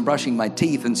years, I'm brushing my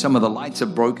teeth and some of the lights are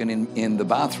broken in the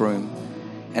bathroom.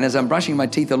 And as I'm brushing my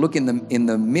teeth, I look in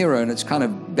the mirror and it's kind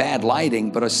of bad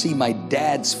lighting, but I see my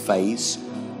dad's face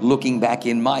looking back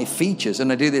in my features.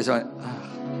 And I do this,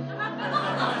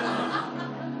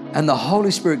 and the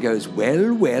Holy Spirit goes,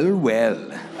 well.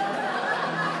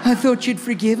 I thought you'd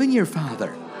forgiven your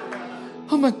father.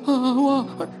 I'm like,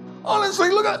 honestly,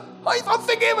 look at, I've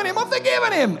forgiven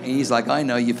him. And he's like, I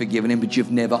know you've forgiven him, but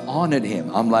you've never honored him.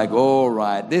 I'm like, all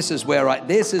right, this is where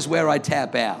I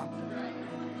tap out.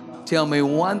 Tell me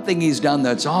one thing he's done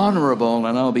that's honorable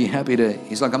and I'll be happy to.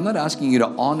 He's like, I'm not asking you to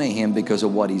honor him because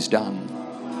of what he's done.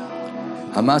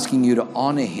 I'm asking you to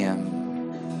honor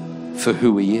him for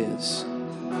who he is.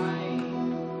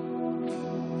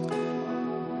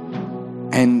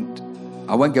 And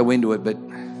I won't go into it, but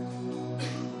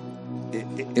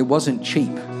it wasn't cheap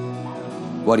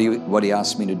what he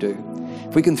asked me to do.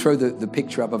 If we can throw the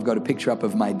picture up, I've got a picture up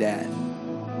of my dad.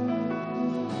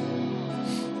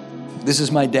 This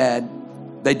is my dad.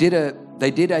 They did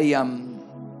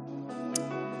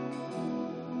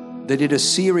a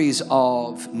series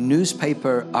of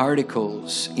newspaper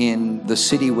articles in the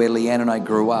city where Leanne and I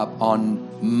grew up on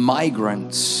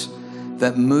migrants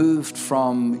that moved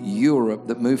from Europe,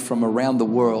 that moved from around the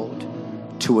world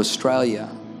to Australia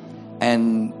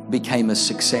and became a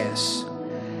success.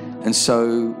 And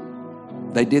so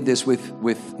they did this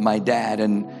with my dad,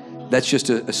 and that's just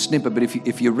a snippet, but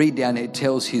if you read down, it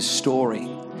tells his story.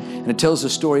 And it tells a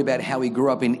story about how he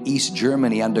grew up in East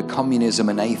Germany under communism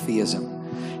and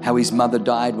atheism, how his mother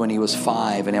died when he was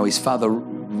 5, and how his father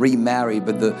remarried,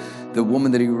 but the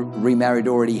woman that he remarried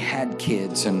already had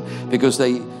kids, and because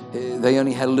they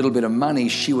only had a little bit of money,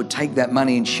 she would take that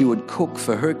money and she would cook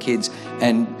for her kids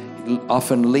and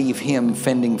often leave him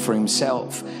fending for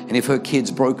himself. And if her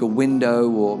kids broke a window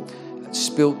or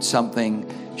spilt something,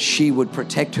 she would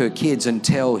protect her kids and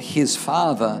tell his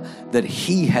father that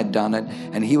he had done it,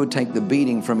 and he would take the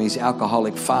beating from his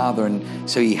alcoholic father. And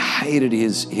so he hated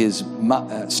his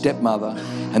stepmother,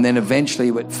 and then eventually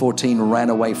at 14 ran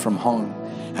away from home.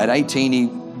 At 18 he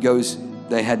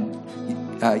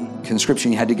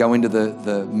conscription. He had to go into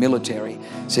the military.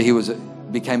 So he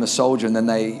became a soldier, and then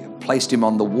they placed him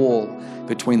on the wall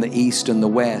between the East and the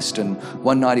West. And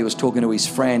one night he was talking to his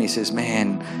friend. He says,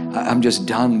 man, I'm just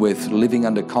done with living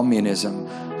under communism.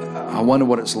 I wonder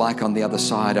what it's like on the other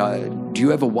side. Do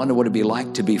you ever wonder what it'd be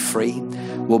like to be free?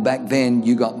 Well, back then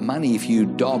you got money if you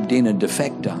dobbed in a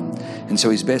defector. And so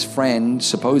his best friend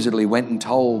supposedly went and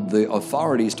told the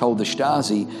authorities, told the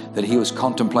Stasi, that he was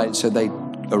contemplating. So they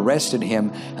arrested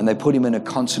him and they put him in a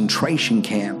concentration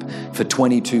camp for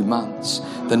 22 months.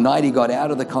 The night he got out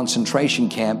of the concentration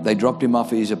camp, they dropped him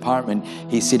off at his apartment.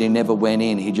 He said he never went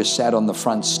in. He just sat on the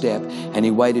front step and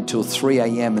he waited till 3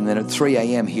 a.m. And then at 3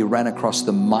 a.m. he ran across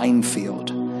the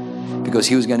minefield because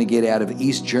he was going to get out of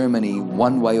East Germany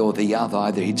one way or the other.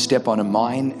 Either he'd step on a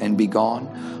mine and be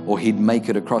gone, or he'd make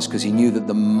it across, because he knew that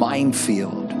the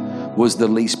minefield was the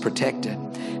least protected.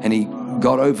 And he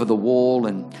got over the wall,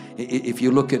 and if you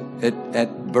look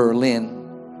at Berlin,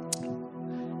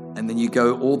 and then you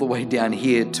go all the way down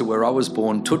here to where I was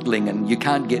born, Tuttlingen, you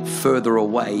can't get further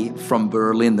away from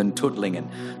Berlin than Tuttlingen.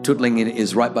 Tuttlingen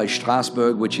is right by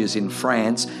Strasbourg, which is in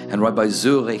France, and right by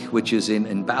Zurich, which is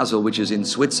in Basel, which is in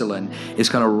Switzerland. It's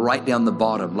kind of right down the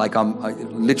bottom. Like I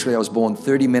was born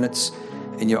 30 minutes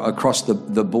and you're across the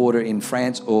border in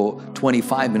France, or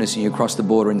 25 minutes and you cross the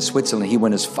border in Switzerland. He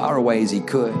went as far away as he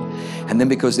could. And then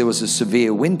because there was a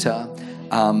severe winter,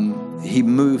 he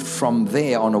moved from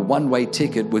there on a one-way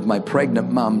ticket with my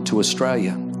pregnant mum to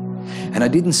Australia. And I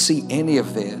didn't see any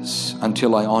of this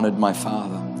until I honored my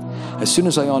father. As soon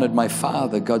as I honored my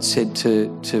father, God said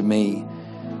to me,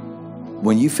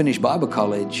 when you finish Bible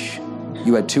college,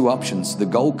 you had two options, the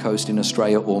Gold Coast in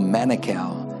Australia or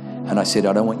Manukau. And I said,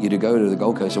 I don't want you to go to the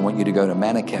Gold Coast. I want you to go to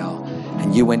Manukau.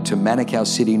 And you went to Manukau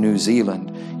City, New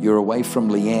Zealand. You're away from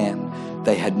Leanne.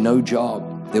 They had no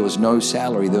job. There was no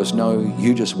salary.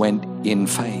 You just went in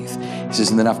faith. He says,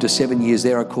 and then after 7 years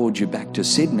there, I called you back to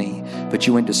Sydney. But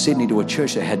you went to Sydney to a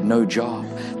church that had no job,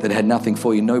 that had nothing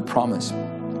for you, no promise.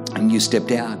 And you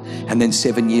stepped out. And then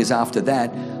 7 years after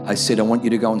that, I said, I want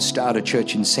you to go and start a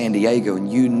church in San Diego.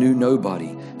 And you knew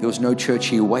nobody. There was no church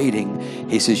here waiting.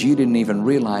 He says, you didn't even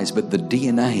realize, but the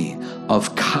DNA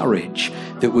of courage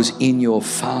that was in your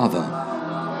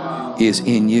father is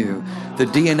in you. The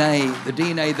DNA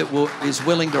that is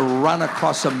willing to run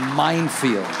across a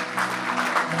minefield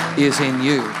is in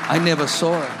you. I never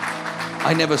saw it.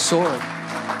 I never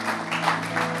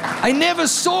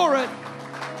saw it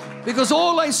because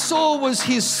all I saw was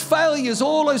his failures.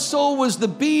 All I saw was the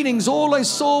beatings. All I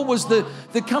saw was the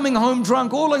coming home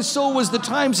drunk. All I saw was the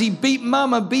times he beat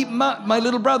mama, my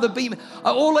little brother beat me.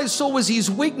 All I saw was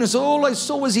his weakness. All I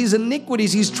saw was his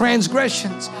iniquities, his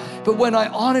transgressions. But when I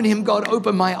honored him, God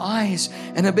opened my eyes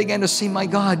and I began to see, my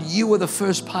God, you were the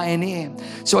first pioneer.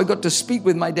 So I got to speak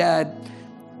with my dad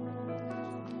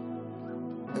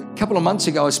a couple of months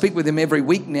ago. I speak with him every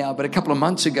week now, but a couple of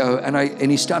months ago, and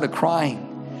he started crying.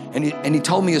 And he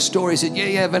told me a story. He said,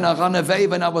 yeah, when I ran away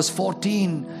when I was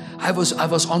 14, I was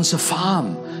on the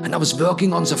farm and I was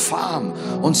working on the farm.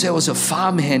 And there was a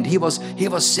farmhand. He was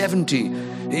 70.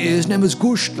 His name was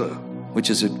Gustl, which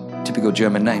is a typical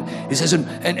German name. He says,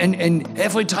 and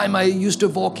every time I used to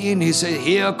walk in, he said,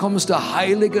 here comes the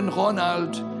Heiligen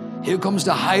Ronald. Here comes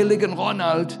the Heiligen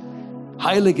Ronald.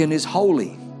 Heiligen is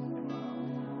holy.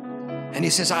 And he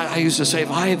says, I used to say,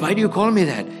 why do you call me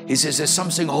that? He says, there's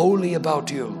something holy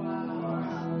about you.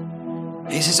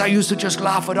 He says, I used to just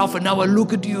laugh it off, and now I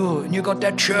look at you, and you got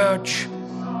that church.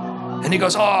 And he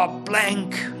goes, oh,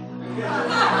 blank.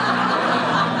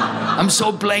 I'm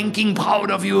so blanking proud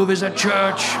of you with that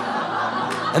church.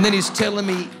 And then he's telling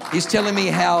me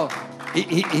how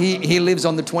he lives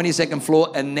on the 22nd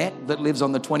floor. Annette that lives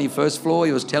on the 21st floor.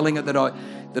 He was telling it that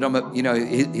I'm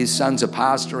his son's a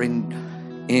pastor in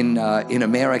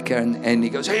America, and he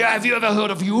goes, hey, have you ever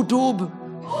heard of YouTube?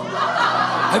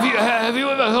 Have you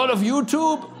ever heard of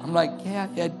YouTube? I'm like, yeah,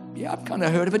 I've kind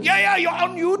of heard of it. Yeah, you're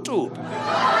on YouTube.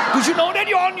 Did you know that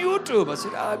you're on YouTube? I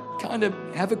said, I kind of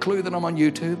have a clue that I'm on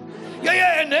YouTube.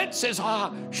 Yeah, and Ed says,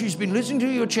 she's been listening to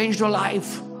you, changed her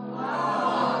life.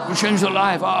 You changed her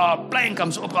life. Blank,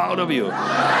 I'm so proud of you.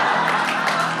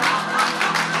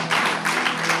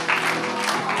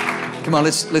 Come on,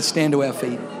 let's stand to our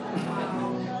feet.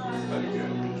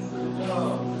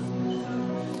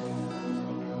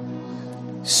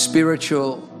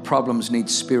 Spiritual problems need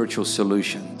spiritual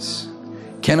solutions.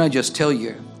 Can I just tell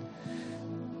you,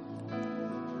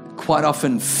 quite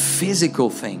often physical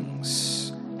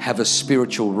things have a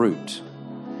spiritual root.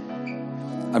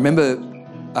 I remember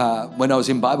when I was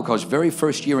in Bible college, very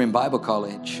first year in Bible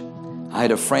college, I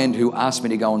had a friend who asked me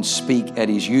to go and speak at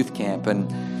his youth camp.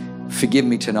 And forgive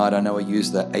me tonight. I know I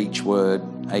used the H word,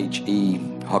 H-E,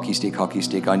 hockey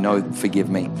stick. I know, forgive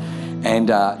me.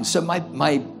 And so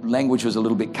my language was a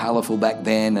little bit colorful back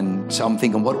then. And so I'm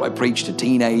thinking, what do I preach to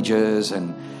teenagers?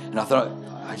 And I thought,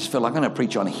 I just felt like I'm going to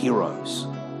preach on heroes.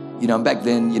 And back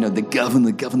then, the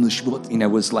governor Schwartz,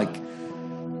 was like,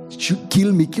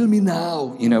 kill me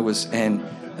now,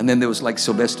 and then there was like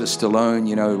Sylvester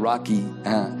Stallone, Rocky,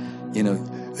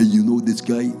 this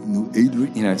guy,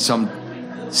 Adrian,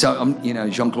 so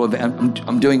I'm, Jean-Claude,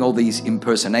 I'm doing all these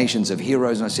impersonations of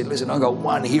heroes, and I said, listen, I got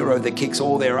one hero that kicks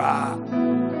all their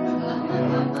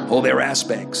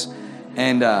aspects,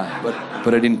 and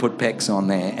but I didn't put pecs on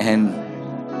there,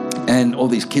 and all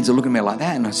these kids are looking at me like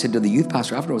that, and I said to the youth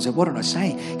pastor afterwards, I said, what did I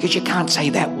say? Because you can't say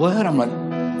that word. I'm like,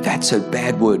 that's a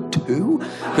bad word too?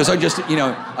 Because I just,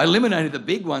 I eliminated the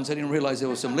big ones. I didn't realize there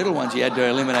were some little ones you had to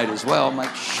eliminate as well. I'm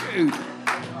like, shoot.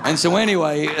 And so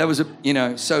anyway, that was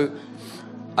so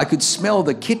I could smell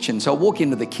the kitchen. So I walk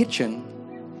into the kitchen,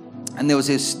 and there was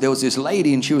this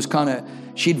lady, and she was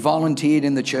she'd volunteered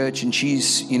in the church, and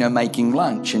she's, making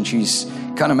lunch, and she's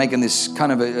kind of making this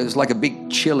it's like a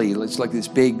big chili. It's like this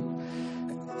big,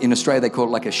 in Australia they call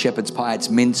it like a shepherd's pie.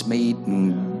 It's mincemeat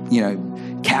and,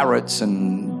 carrots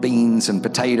and beans and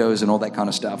potatoes and all that kind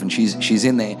of stuff. And she's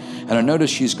in there. And I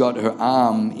noticed she's got her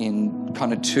arm in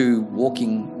kind of two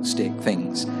walking stick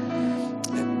things,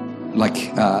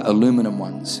 like aluminum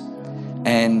ones.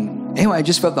 And anyway, I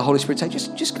just felt the Holy Spirit say,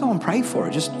 just go and pray for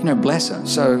her. Just, bless her.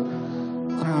 So,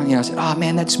 I said, oh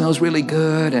man, that smells really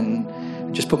good. And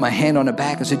I just put my hand on her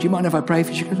back. I said, do you mind if I pray for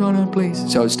you? She goes, oh no,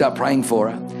 please. So I start praying for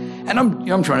her. And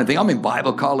I'm trying to think, I'm in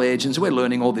Bible college, and so we're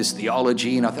learning all this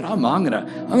theology, and I thought, I'm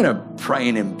gonna pray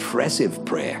an impressive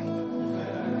prayer.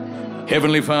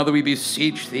 Heavenly Father, we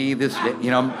beseech thee this day.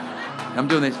 I'm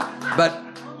doing this. But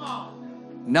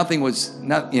nothing was,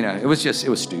 it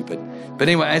was stupid. But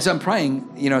anyway, as I'm praying,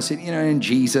 I said, in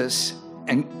Jesus,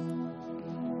 and it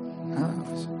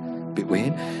was a bit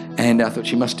weird. And I thought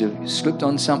she must have slipped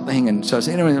on something, and so I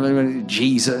said,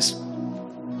 Jesus.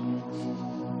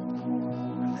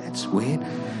 It's weird.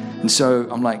 And so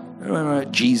I'm like,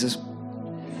 Jesus.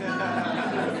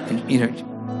 And,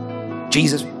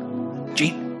 Jesus.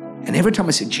 And every time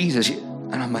I said Jesus,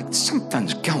 and I'm like,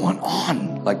 something's going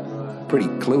on. Like, pretty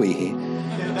cluey here.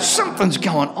 Something's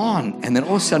going on. And then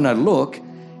all of a sudden I look,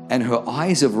 and her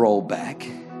eyes have rolled back,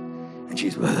 and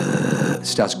she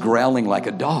starts growling like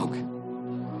a dog.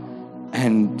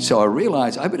 And so I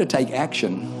realized I better take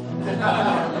action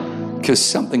because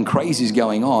something crazy is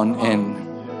going on. And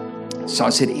so I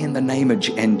said, in the name of,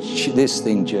 and this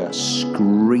thing just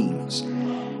screams.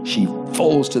 She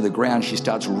falls to the ground. She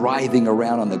starts writhing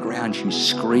around on the ground. She's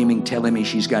screaming, telling me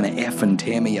she's going to F and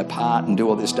tear me apart and do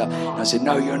all this stuff. And I said,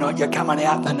 no, you're not. You're coming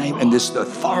out in the name. And this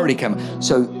authority comes.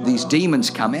 So these demons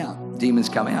come out. That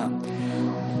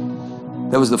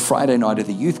was the Friday night of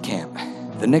the youth camp.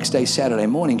 The next day, Saturday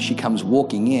morning, she comes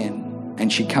walking in,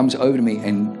 and she comes over to me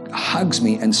and hugs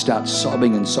me and starts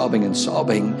sobbing and sobbing and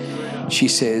sobbing. She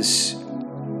says,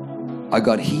 I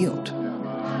got healed.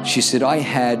 She said, I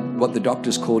had what the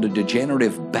doctors called a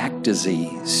degenerative back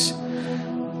disease.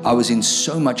 I was in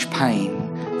so much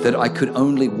pain that I could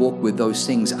only walk with those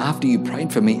things. After you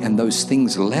prayed for me and those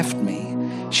things left me,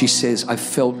 she says, I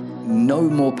felt no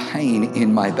more pain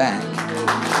in my back.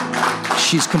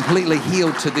 She's completely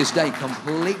healed to this day,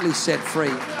 completely set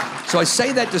free. So I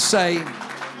say that to say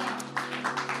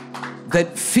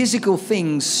that physical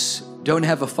things don't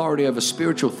have authority over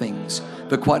spiritual things,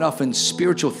 but quite often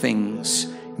spiritual things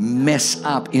mess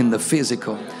up in the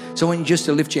physical. So I want you just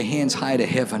to lift your hands high to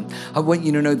heaven. I want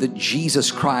you to know that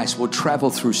Jesus Christ will travel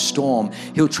through storm.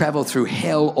 He'll travel through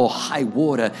hell or high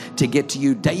water to get to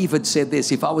you. David said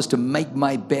this, if I was to make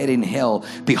my bed in hell,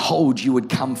 behold, you would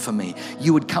come for me.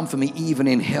 You would come for me even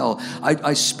in hell.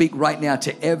 I speak right now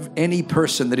to any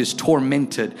person that is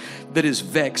tormented, that is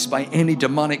vexed by any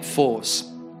demonic force.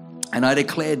 And I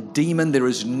declare, demon, there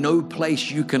is no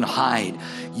place you can hide.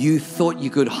 You thought you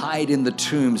could hide in the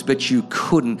tombs, but you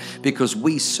couldn't, because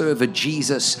we serve a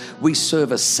Jesus. We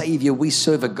serve a Savior. We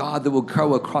serve a God that will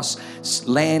go across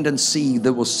land and sea,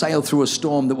 that will sail through a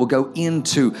storm, that will go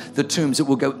into the tombs, that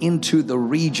will go into the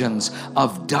regions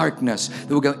of darkness,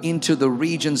 that will go into the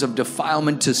regions of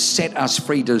defilement to set us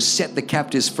free, to set the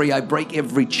captives free. I break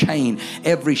every chain,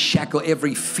 every shackle,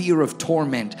 every fear of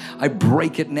torment. I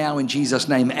break it now in Jesus'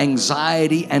 name. Anxiety,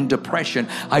 anxiety and depression,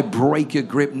 I break your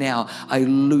grip now. I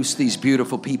loose these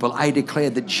beautiful people. I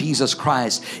declare that Jesus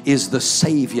Christ is the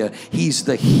Savior. He's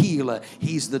the healer.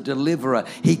 He's the deliverer.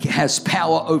 He has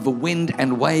power over wind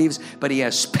and waves, but He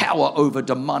has power over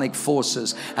demonic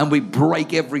forces. And I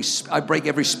break every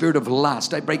spirit of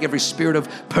lust. I break every spirit of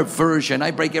perversion. I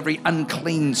break every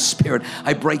unclean spirit.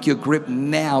 I break your grip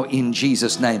now in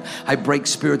Jesus' name. I break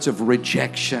spirits of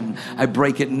rejection. I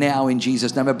break it now in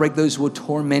Jesus' name. I break those who are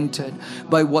tormented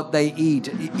by what they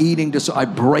eat, eating disorder. I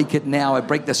break it now. I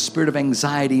break the spirit of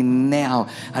anxiety now.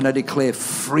 And I declare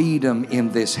freedom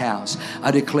in this house.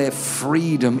 I declare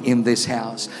freedom in this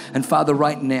house. And Father,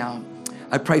 right now,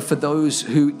 I pray for those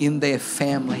who in their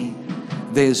family,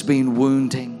 there's been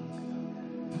wounding.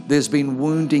 There's been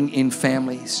wounding in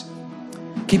families.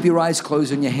 Keep your eyes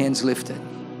closed and your hands lifted.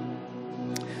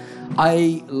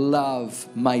 I love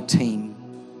my team.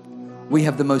 We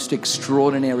have the most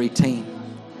extraordinary team.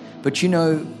 But you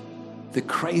know, the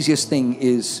craziest thing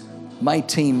is my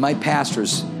team, my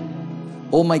pastors,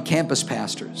 all my campus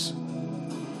pastors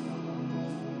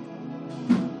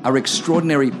are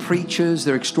extraordinary preachers.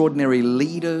 They're extraordinary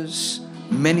leaders.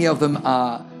 Many of them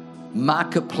are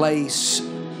marketplace,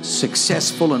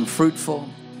 successful and fruitful.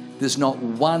 There's not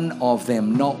one of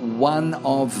them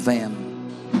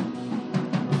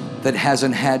that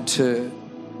hasn't had to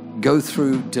go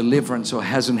through deliverance or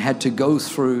hasn't had to go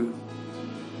through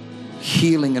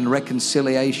healing and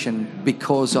reconciliation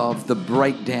because of the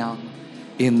breakdown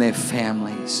in their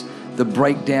families, the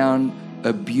breakdown,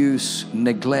 abuse,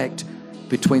 neglect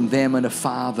between them and a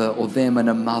father or them and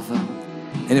a mother.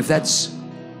 And if that's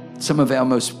some of our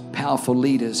most powerful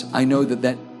leaders, I know that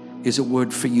that is a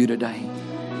word for you today.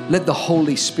 Let the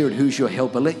Holy Spirit, who's your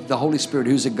helper, let the Holy Spirit,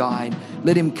 who's a guide,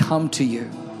 let Him come to you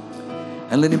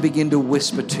and let Him begin to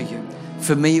whisper to you.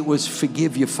 For me, it was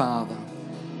forgive your father.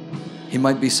 He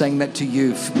might be saying that to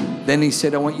you. Then He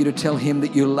said, I want you to tell him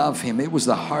that you love him. It was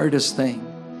the hardest thing.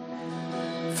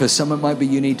 For some, it might be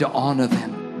you need to honor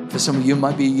them. For some of you, it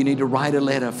might be you need to write a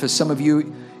letter. For some of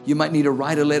you, you might need to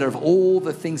write a letter of all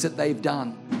the things that they've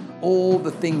done, all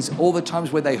the things, all the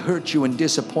times where they hurt you and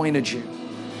disappointed you.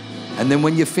 And then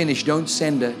when you finish, don't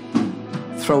send it.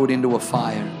 Throw it into a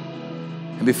fire.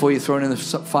 And before you throw it in the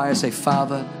fire, say,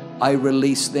 Father, I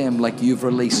release them like you've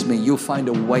released me. You'll find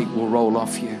a weight will roll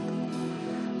off you.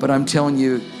 But I'm telling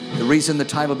you, the reason the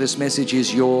title of this message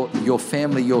is Your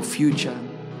Family, Your Future,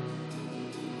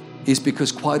 is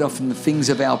because quite often the things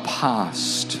of our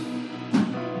past,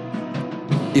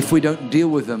 if we don't deal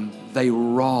with them, they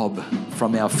rob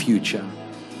from our future.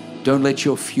 Don't let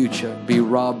your future be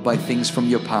robbed by things from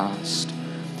your past.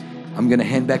 I'm going to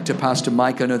hand back to Pastor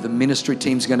Mike. I know the ministry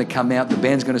team's going to come out. The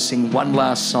band's going to sing one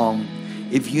last song.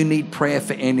 If you need prayer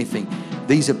for anything,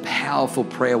 these are powerful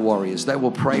prayer warriors. They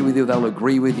will pray with you. They'll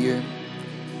agree with you.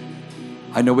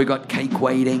 I know we got cake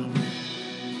waiting,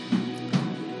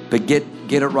 but get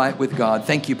it right with God.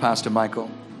 Thank you, Pastor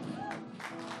Michael.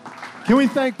 Can we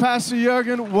thank Pastor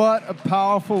Jurgen? What a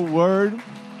powerful word.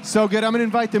 So good. I'm going to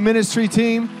invite the ministry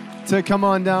team to come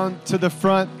on down to the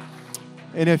front.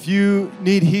 And if you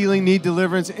need healing, need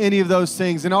deliverance, any of those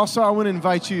things. And also I want to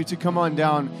invite you to come on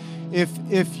down.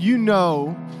 If you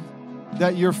know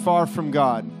that you're far from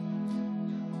God,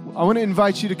 I want to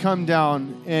invite you to come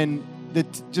down and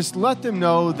just let them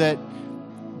know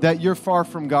that you're far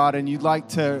from God and you'd like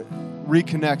to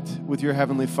reconnect with your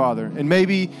Heavenly Father. And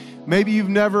maybe you've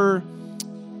never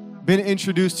been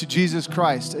introduced to Jesus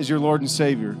Christ as your Lord and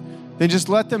Savior. Then just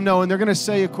let them know, and they're going to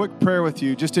say a quick prayer with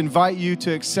you. Just invite you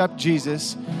to accept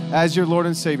Jesus as your Lord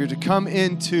and Savior, to come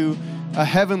into a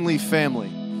heavenly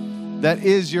family that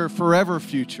is your forever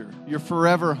future, your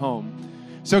forever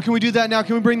home. So can we do that now?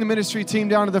 Can we bring the ministry team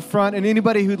down to the front? And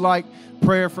anybody who'd like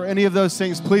prayer for any of those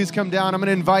things, please come down. I'm going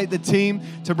to invite the team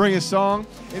to bring a song.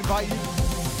 Invite you.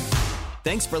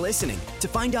 Thanks for listening. To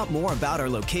find out more about our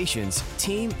locations,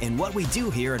 team, and what we do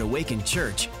here at Awaken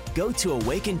Church, go to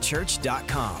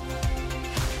awakenchurch.com.